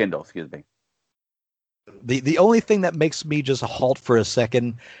Kindle, excuse me. The only thing that makes me just halt for a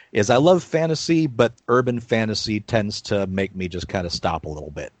second is I love fantasy, but urban fantasy tends to make me just kind of stop a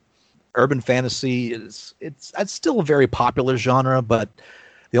little bit. Urban fantasy it's still a very popular genre, but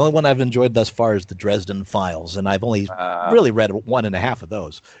the only one I've enjoyed thus far is the Dresden Files, and I've only really read 1.5 of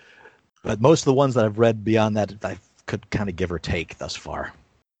those. But most of the ones that I've read beyond that, I could kind of give or take thus far.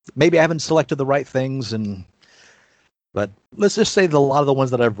 Maybe I haven't selected the right things, but let's just say that a lot of the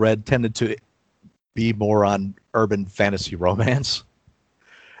ones that I've read tended to be more on urban fantasy romance.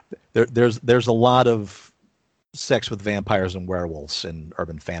 There's a lot of sex with vampires and werewolves in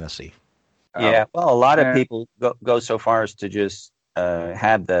urban fantasy. Yeah, well, a lot of people go so far as to just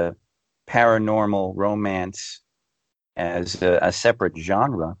have the paranormal romance as a separate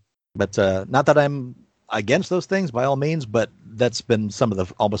genre. But not that I'm against those things by all means, but that's been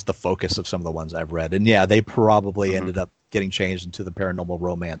almost the focus of some of the ones I've read. And yeah, they probably ended up getting changed into the paranormal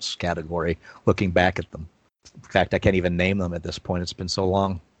romance category, looking back at them. In fact, I can't even name them at this point. It's been so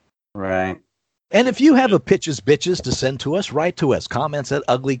long. Right. And if you have a Pitches Bitches to send to us, write to us. Comments at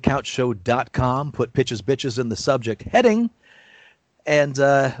uglycouchshow.com. Put Pitches Bitches in the subject heading. And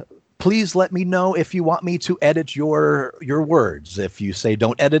please let me know if you want me to edit your words. If you say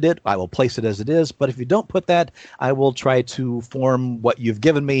don't edit it, I will place it as it is. But if you don't put that, I will try to form what you've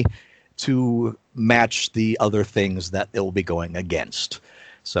given me to match the other things that it will be going against.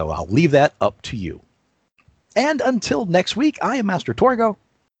 So I'll leave that up to you. And until next week, I am Master Torgo.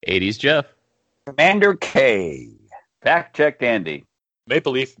 80s Jeff. Commander K. Fact checked Andy.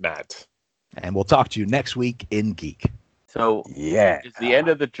 Maple Leaf Matt. And we'll talk to you next week in Geek. So Yeah. is the end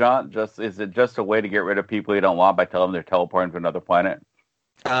of the jaunt is it just a way to get rid of people you don't want by telling them they're teleporting to another planet?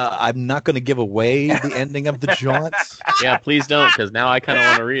 I'm not going to give away the ending of the jaunts, Yeah, please don't, because now I kind of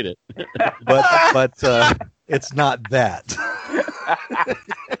want to read it. but it's not that.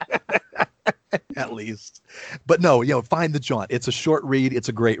 At least. But no, find the jaunt. It's a short read. It's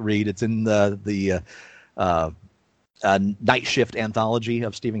a great read. It's in the Night Shift anthology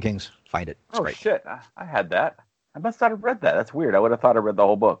of Stephen King's. Find it. It's great. Shit! I had that. I must not have read that. That's weird. I would have thought I read the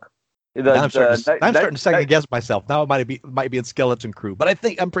whole book. I'm starting to second guess myself. Now it might be in Skeleton Crew, but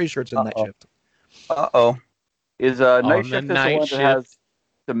I'm pretty sure it's in Night Shift. Uh-oh. Is Night the Shift the Night one Shift. that has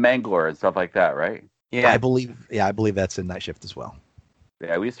the Mangler and stuff like that, right? Yeah. I believe that's in Night Shift as well.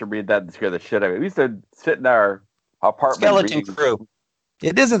 Yeah, we used to read that and scare the shit out of me. We used to sit in our apartment. Skeleton reading. Crew.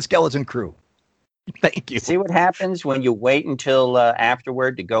 It is in Skeleton Crew. Thank you. See what happens when you wait until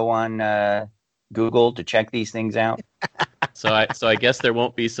afterward to go on Google to check these things out? So I guess there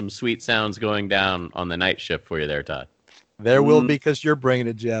won't be some sweet sounds going down on the Night Shift for you there, Todd. There will be, because you're bringing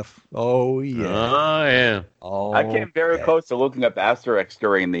it, Jeff. Oh, yeah. Oh, yeah. Oh, I came very close to looking up Asterix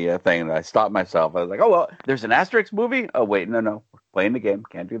during the thing, and I stopped myself. I was like, oh, well, there's an Asterix movie? Oh, wait, no. We're playing the game.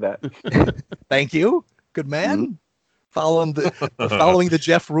 Can't do that. Thank you. Good man. Following the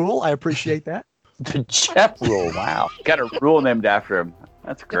Jeff rule. I appreciate that. The Jeff rule. Wow. Got a rule named after him.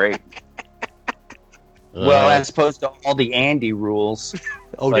 That's great. Well, as opposed to all the Andy rules.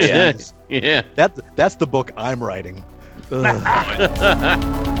 Oh, But, yeah. yes. Yeah. That's the book I'm writing. Ugh.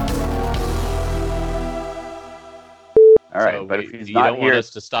 All right, So but if he's you not don't here, want us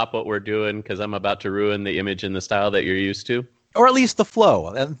to stop what we're doing because I'm about to ruin the image and the style that you're used to? Or at least the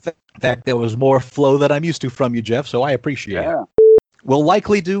flow. In fact, there was more flow that I'm used to from you, Jeff, so I appreciate it. yeah. We will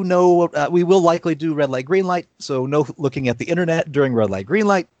likely do red light, green light, so no looking at the internet during red light, green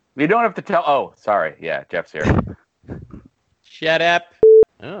light. You don't have to tell. Oh, sorry. Yeah, Jeff's here. Shut up.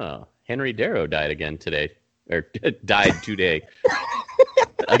 Oh, Henry Darrow died again today. Or died today.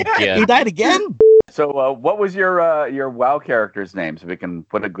 Again. He died again? So, what was your WoW character's name so we can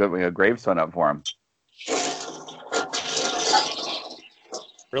put a gravestone up for him?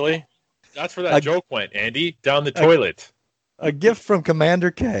 Really? That's where that joke went, Andy. Down the toilet. A gift from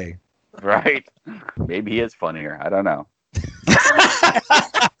Commander K. Right? Maybe he is funnier. I don't know.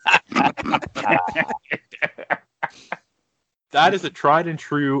 That is a tried and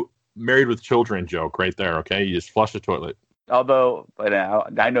true married with children joke right there, okay? You just flush the toilet. Although, but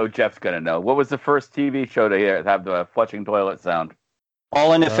I know Jeff's going to know. What was the first TV show to have the flushing toilet sound?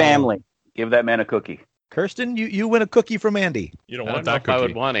 All in the Family. Give that man a cookie. Kirsten, you win a cookie from Andy. You don't I want don't know that if I cookie.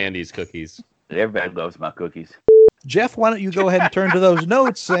 would want Andy's cookies. Everybody loves my cookies. Jeff, why don't you go ahead and turn to those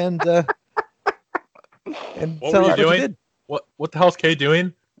notes and What tell were you us what you doing? did. What the hell's Kay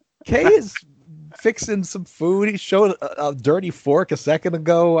doing? Kay is fixing some food. He showed a dirty fork a second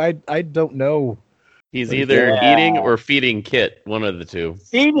ago. I don't know. He's either eating or feeding Kit, one of the two.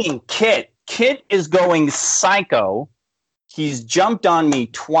 Feeding Kit. Kit is going psycho. He's jumped on me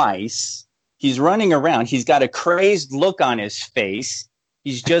twice. He's running around. He's got a crazed look on his face.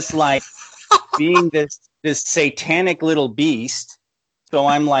 He's just like being this satanic little beast. So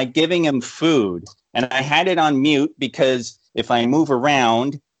I'm like giving him food. And I had it on mute because if I move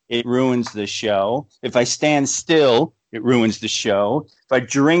around, it ruins the show. If I stand still, it ruins the show. If I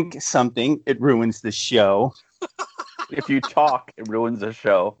drink something, it ruins the show. If you talk, it ruins the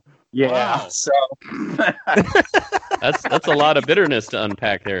show. Yeah. Wow. So That's a lot of bitterness to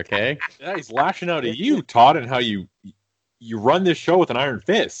unpack there, Kay. Yeah, he's lashing out at you, Todd, and how you run this show with an iron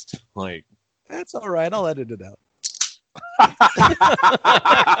fist. Like, That's all right. I'll edit it out.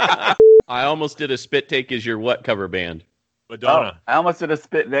 I almost did a spit take as your what cover band. Madonna. I almost did a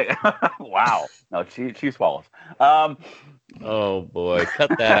spit. Wow. No, she swallows. Oh boy, cut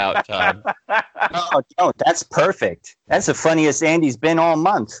that out, Todd. no, that's perfect. That's the funniest Andy's been all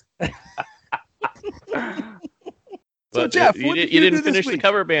month. So, But Jeff, you, what did, did you you didn't do this finish the week?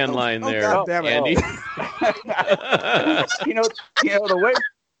 cover band line there, God damn it. Andy. you know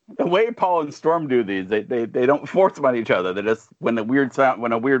the way Paul and Storm do these, they don't force them on each other. They just when a weird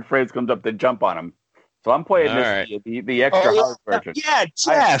phrase comes up, they jump on them. So I'm playing All right. the extra hard version. Yeah,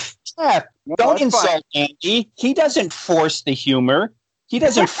 Jeff, No, don't it's fine. insult Andy. He doesn't force the humor. He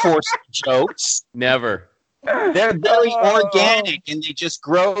doesn't force the jokes. Never. They're very organic, and they just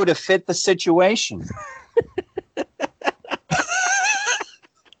grow to fit the situation.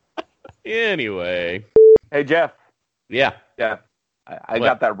 Anyway, Hey Jeff, yeah. I What?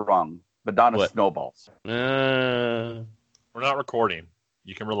 got that wrong. Madonna What? snowballs. We're not recording.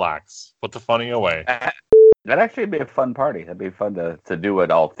 You can relax. Put the funny away. That'd actually be a fun party. That'd be fun to do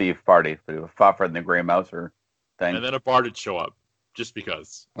an all thief party, do a Faffer and the Grey Mouser thing. And then a bard would show up. Just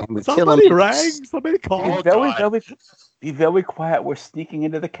because. And we Somebody kill him. rang. Somebody called. Be very quiet. We're sneaking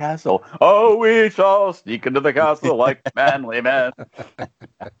into the castle. Oh, we shall sneak into the castle like manly men.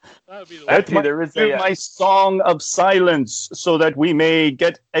 That'd be the Actually, there is Do my song of silence so that we may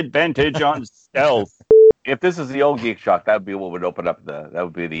get advantage on stealth. If this is the old Geek Shock, that would be what would open up that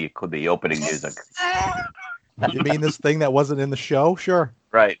would be the opening music. You mean this thing that wasn't in the show? Sure.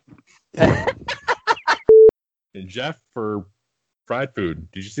 Right. And Jeff for fried food.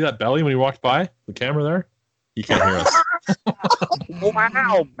 Did you see that belly when he walked by? The camera there? He can't hear us.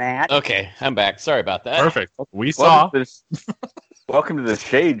 Wow, Matt. Okay, I'm back. Sorry about that. Perfect. We saw. Welcome to the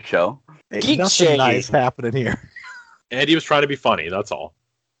Shade Show. Ain't Geek nothing shade. nice happening here. Andy was trying to be funny. That's all.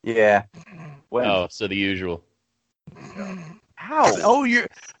 Yeah. When? Oh, so the usual. How? Oh,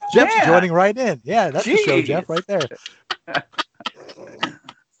 Jeff's Yeah. joining right in. Yeah, that's the show, Jeez. Jeff, right there.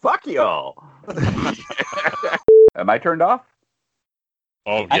 Fuck y'all. Am I turned off?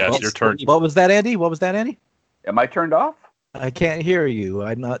 Oh, yes, your turn. What was that, Andy? What was that, Andy? Am I turned off? I can't hear you.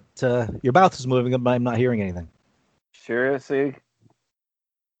 I'm not. Your mouth is moving, but I'm not hearing anything. Seriously?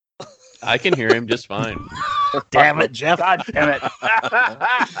 I can hear him just fine. Damn it, Jeff. God damn it.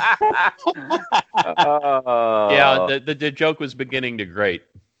 Yeah, the joke was beginning to grate.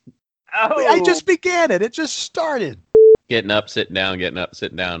 I just began it. It just started. Getting up, sitting down,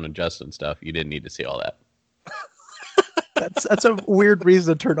 adjusting stuff. You didn't need to see all that. That's a weird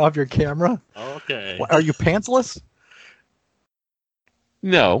reason to turn off your camera. Okay. What, are you pantsless?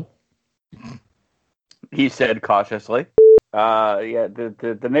 No. He said cautiously. Yeah,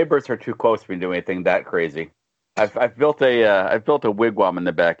 the neighbors are too close for me to do anything that crazy. I've built a wigwam in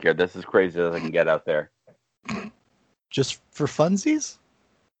the backyard. That's as crazy as I can get out there. Just for funsies?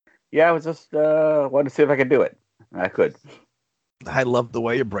 Yeah, I was just wanted to see if I could do it. I could. I love the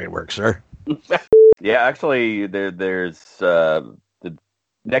way your brain works, sir. Yeah, actually, there's the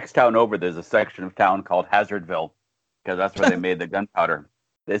next town over. There's a section of town called Hazardville because that's where they made the gunpowder.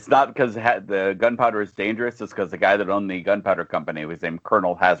 It's not because the gunpowder is dangerous. It's because the guy that owned the gunpowder company was named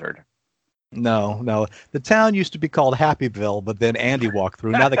Colonel Hazard. No. The town used to be called Happyville, but then Andy walked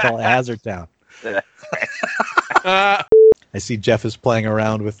through. Now they call it Hazard Town. I see Jeff is playing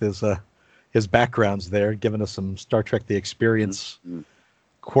around with his backgrounds there, giving us some Star Trek The Experience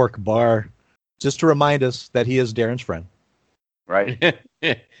Quark bar, just to remind us that he is Darren's friend. Right.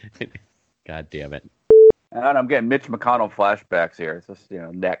 God damn it. And I'm getting Mitch McConnell flashbacks here. It's just,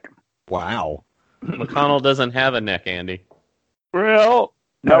 neck. Wow. McConnell doesn't have a neck, Andy. Well,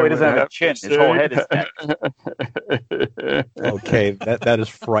 no, he doesn't have a chin. His whole head is neck. Okay, that is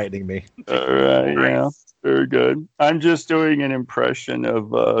frightening me. All right, yeah. Very good. I'm just doing an impression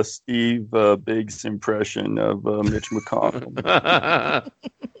of Steve Biggs' impression of Mitch McConnell.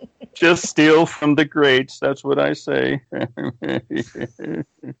 Just steal from the greats. That's what I say.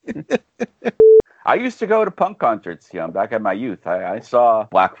 I used to go to punk concerts, back in my youth. I saw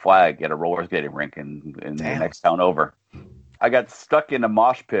Black Flag at a roller skating rink in the next town over. I got stuck in a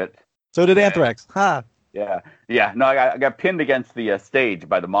mosh pit. So did Anthrax. Ha. Yeah. No, I got pinned against the stage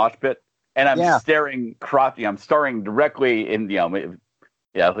by the mosh pit, and I'm staring crotching. I'm staring directly in his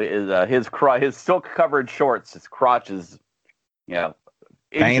silk-covered shorts. His crotch is,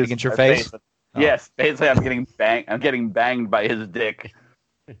 banging against your face. Yes, basically, I'm getting banged. I'm getting banged by his dick.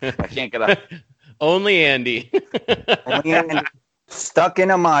 I can't get up. Only Andy. Only Andy. Stuck in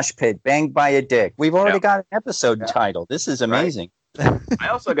a mosh pit, banged by a dick. We've already got an episode title. This is amazing. Right. I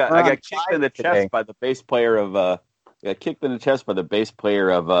also got kicked in the chest by the bass player of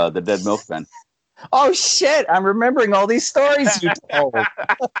the Dead Milkmen. Oh shit! I'm remembering all these stories you told.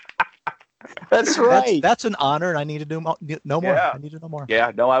 That's right. That's an honor, and I need to know more. Yeah. I need to know more.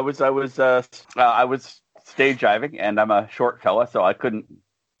 Yeah, no, I was stage diving, and I'm a short fella, so I couldn't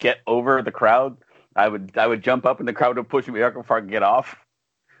get over the crowd. I would jump up, and the crowd would push me up before I could get off,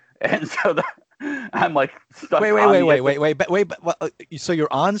 and so I'm like stuck. Wait. So you're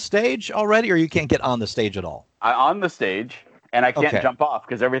on stage already, or you can't get on the stage at all? I'm on the stage, and I can't jump off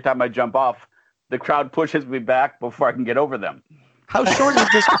because every time I jump off, the crowd pushes me back before I can get over them. How short is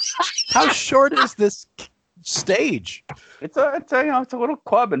this? How short is this stage? It's a little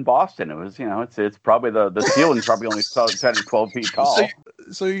club in Boston. It was it's probably the ceiling's probably only 10 or 12 feet tall.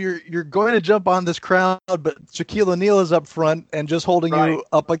 So you're going to jump on this crowd, but Shaquille O'Neal is up front and just holding you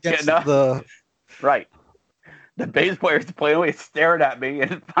up against the. Right. The bass player's playing, he's staring at me,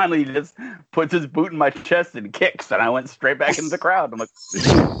 and finally he just puts his boot in my chest and kicks, and I went straight back into the crowd. I'm like,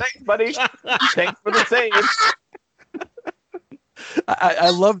 thanks, buddy. Thanks for the save. I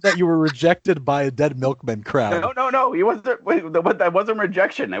love that you were rejected by a Dead Milkmen crowd. No. He wasn't. That wasn't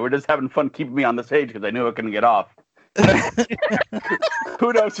rejection. They were just having fun keeping me on the stage because I knew I couldn't get off.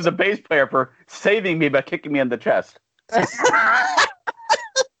 Kudos to the bass player for saving me by kicking me in the chest.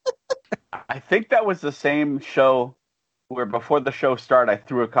 I think that was the same show where before the show started, I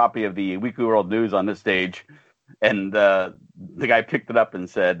threw a copy of the Weekly World News on the stage, and the guy picked it up and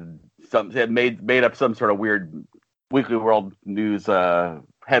said made up some sort of weird Weekly World News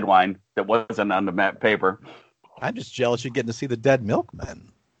headline that wasn't on the paper. I'm just jealous you're getting to see the Dead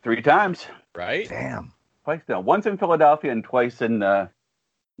Milkmen 3 times. Right? Damn. Twice now. Once in Philadelphia and twice in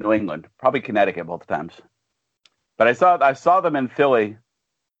New England. Probably Connecticut both times. But I saw them in Philly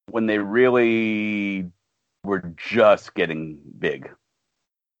when they really were just getting big.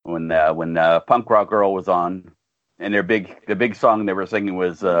 When Punk Rock Girl was on, and the big song they were singing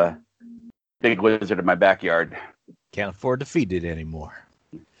was Big Lizard in My Backyard. Can't afford to feed it anymore.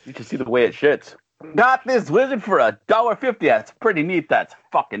 You can see the way it shits. Got this lizard for $1.50. That's pretty neat. That's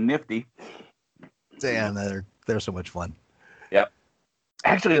fucking nifty. Damn, they're so much fun. Yep.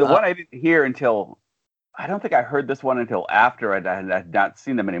 Actually, the one I didn't hear until, I don't think I heard this one until after I had not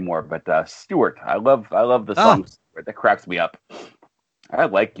seen them anymore. But Stuart, I love the song Stuart. That cracks me up. I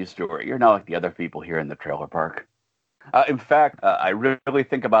like you, Stuart. You're not like the other people here in the trailer park. In fact, I really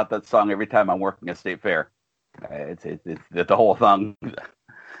think about that song every time I'm working at State Fair. It's the whole thing.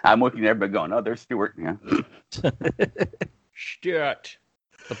 I'm looking there, but going, oh, there's Stuart. Yeah. Stuart.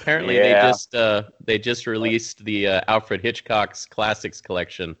 Apparently, they just released the Alfred Hitchcock's Classics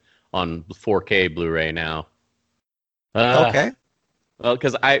collection on 4K Blu-ray now. Okay. Well,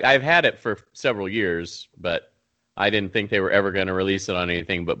 because I've had it for several years, but I didn't think they were ever going to release it on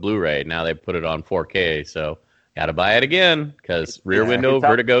anything but Blu-ray. Now they put it on 4K, so got to buy it again because Rear Window,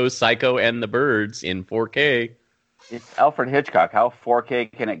 Vertigo, Psycho, and the Birds in 4K. It's Alfred Hitchcock. How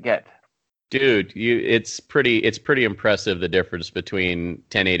 4K can it get? Dude, it's pretty impressive the difference between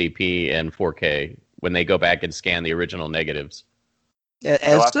 1080p and 4K when they go back and scan the original negatives.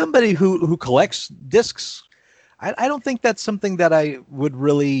 As somebody who collects discs, I don't think that's something that I would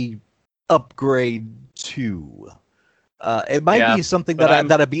really upgrade to. It might be something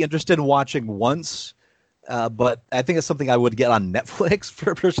that I'd be interested in watching once, but I think it's something I would get on Netflix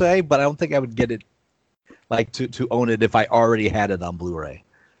per se. But I don't think I would get it like to own it if I already had it on Blu-ray,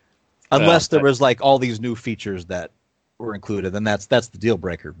 unless there was like all these new features that were included, and that's the deal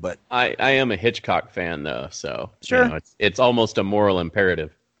breaker. But I am a Hitchcock fan though, so sure, it's almost a moral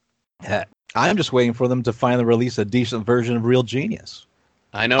imperative. Heck, I'm just waiting for them to finally release a decent version of Real Genius.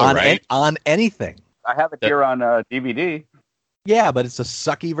 I know, right? On anything. I have it here on DVD. Yeah, but it's a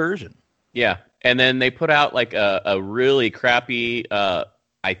sucky version. Yeah, and then they put out like a really crappy,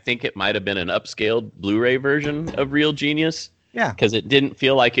 I think it might have been an upscaled Blu-ray version of Real Genius. Yeah. Because it didn't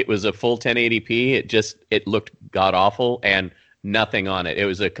feel like it was a full 1080p. It looked god-awful and nothing on it. It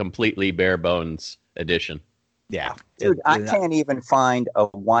was a completely bare-bones edition. Yeah. Dude, I can't even find a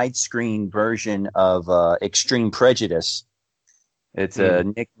widescreen version of Extreme Prejudice. It's a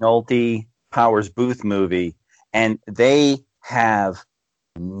Nick Nolte, Powers Booth movie, and they have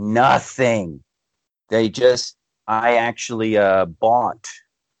nothing. I actually bought,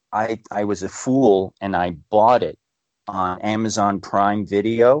 I was a fool, and I bought it on Amazon Prime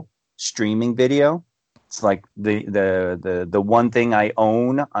Video, streaming video. It's like the one thing I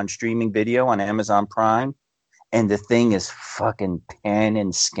own on streaming video on Amazon Prime. And the thing is fucking pan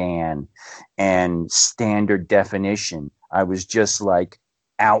and scan and standard definition. I was just like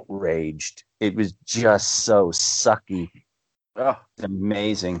outraged. It was just so sucky. Oh. It's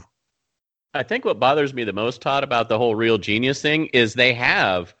amazing. I think what bothers me the most, Todd, about the whole Real Genius thing is they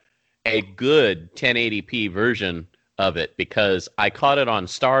have a good 1080p version of it, because I caught it on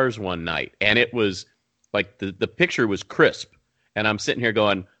Stars one night and it was like the picture was crisp. And I'm sitting here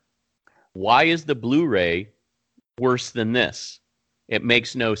going, why is the Blu-ray worse than this? It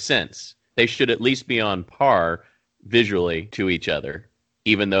makes no sense. They should at least be on par visually to each other,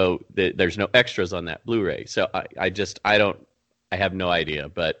 even though there's no extras on that Blu-ray. So I have no idea,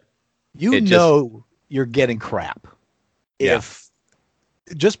 but you're getting crap. Yeah. If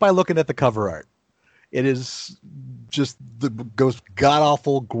just by looking at the cover art, it is just goes god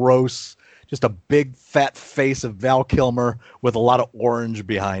awful gross. Just a big fat face of Val Kilmer with a lot of orange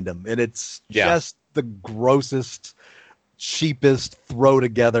behind him, and it's just the grossest, cheapest throw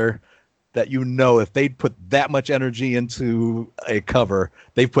together that if they'd put that much energy into a cover,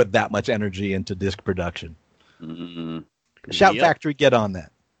 they've put that much energy into disc production. Mm-hmm. Shout Factory, get on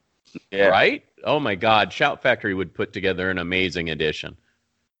that. Yeah. Right? Oh my God, Shout Factory would put together an amazing edition.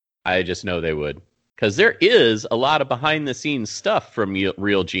 I just know they would. Because there is a lot of behind-the-scenes stuff from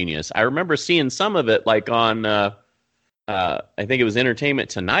Real Genius. I remember seeing some of it like on... I think it was Entertainment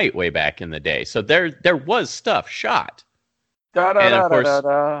Tonight way back in the day. So there was stuff shot. And of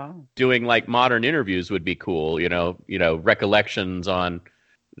course, doing like modern interviews would be cool. You know, recollections on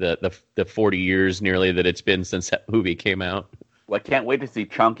the 40 years nearly that it's been since that movie came out. Well, I can't wait to see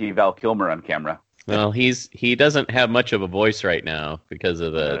chunky Val Kilmer on camera. Well, he doesn't have much of a voice right now because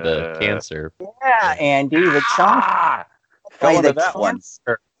of the cancer. Yeah, Andy, the chunk. Fell into that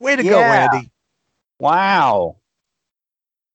cancer. Way to go, Andy. Wow.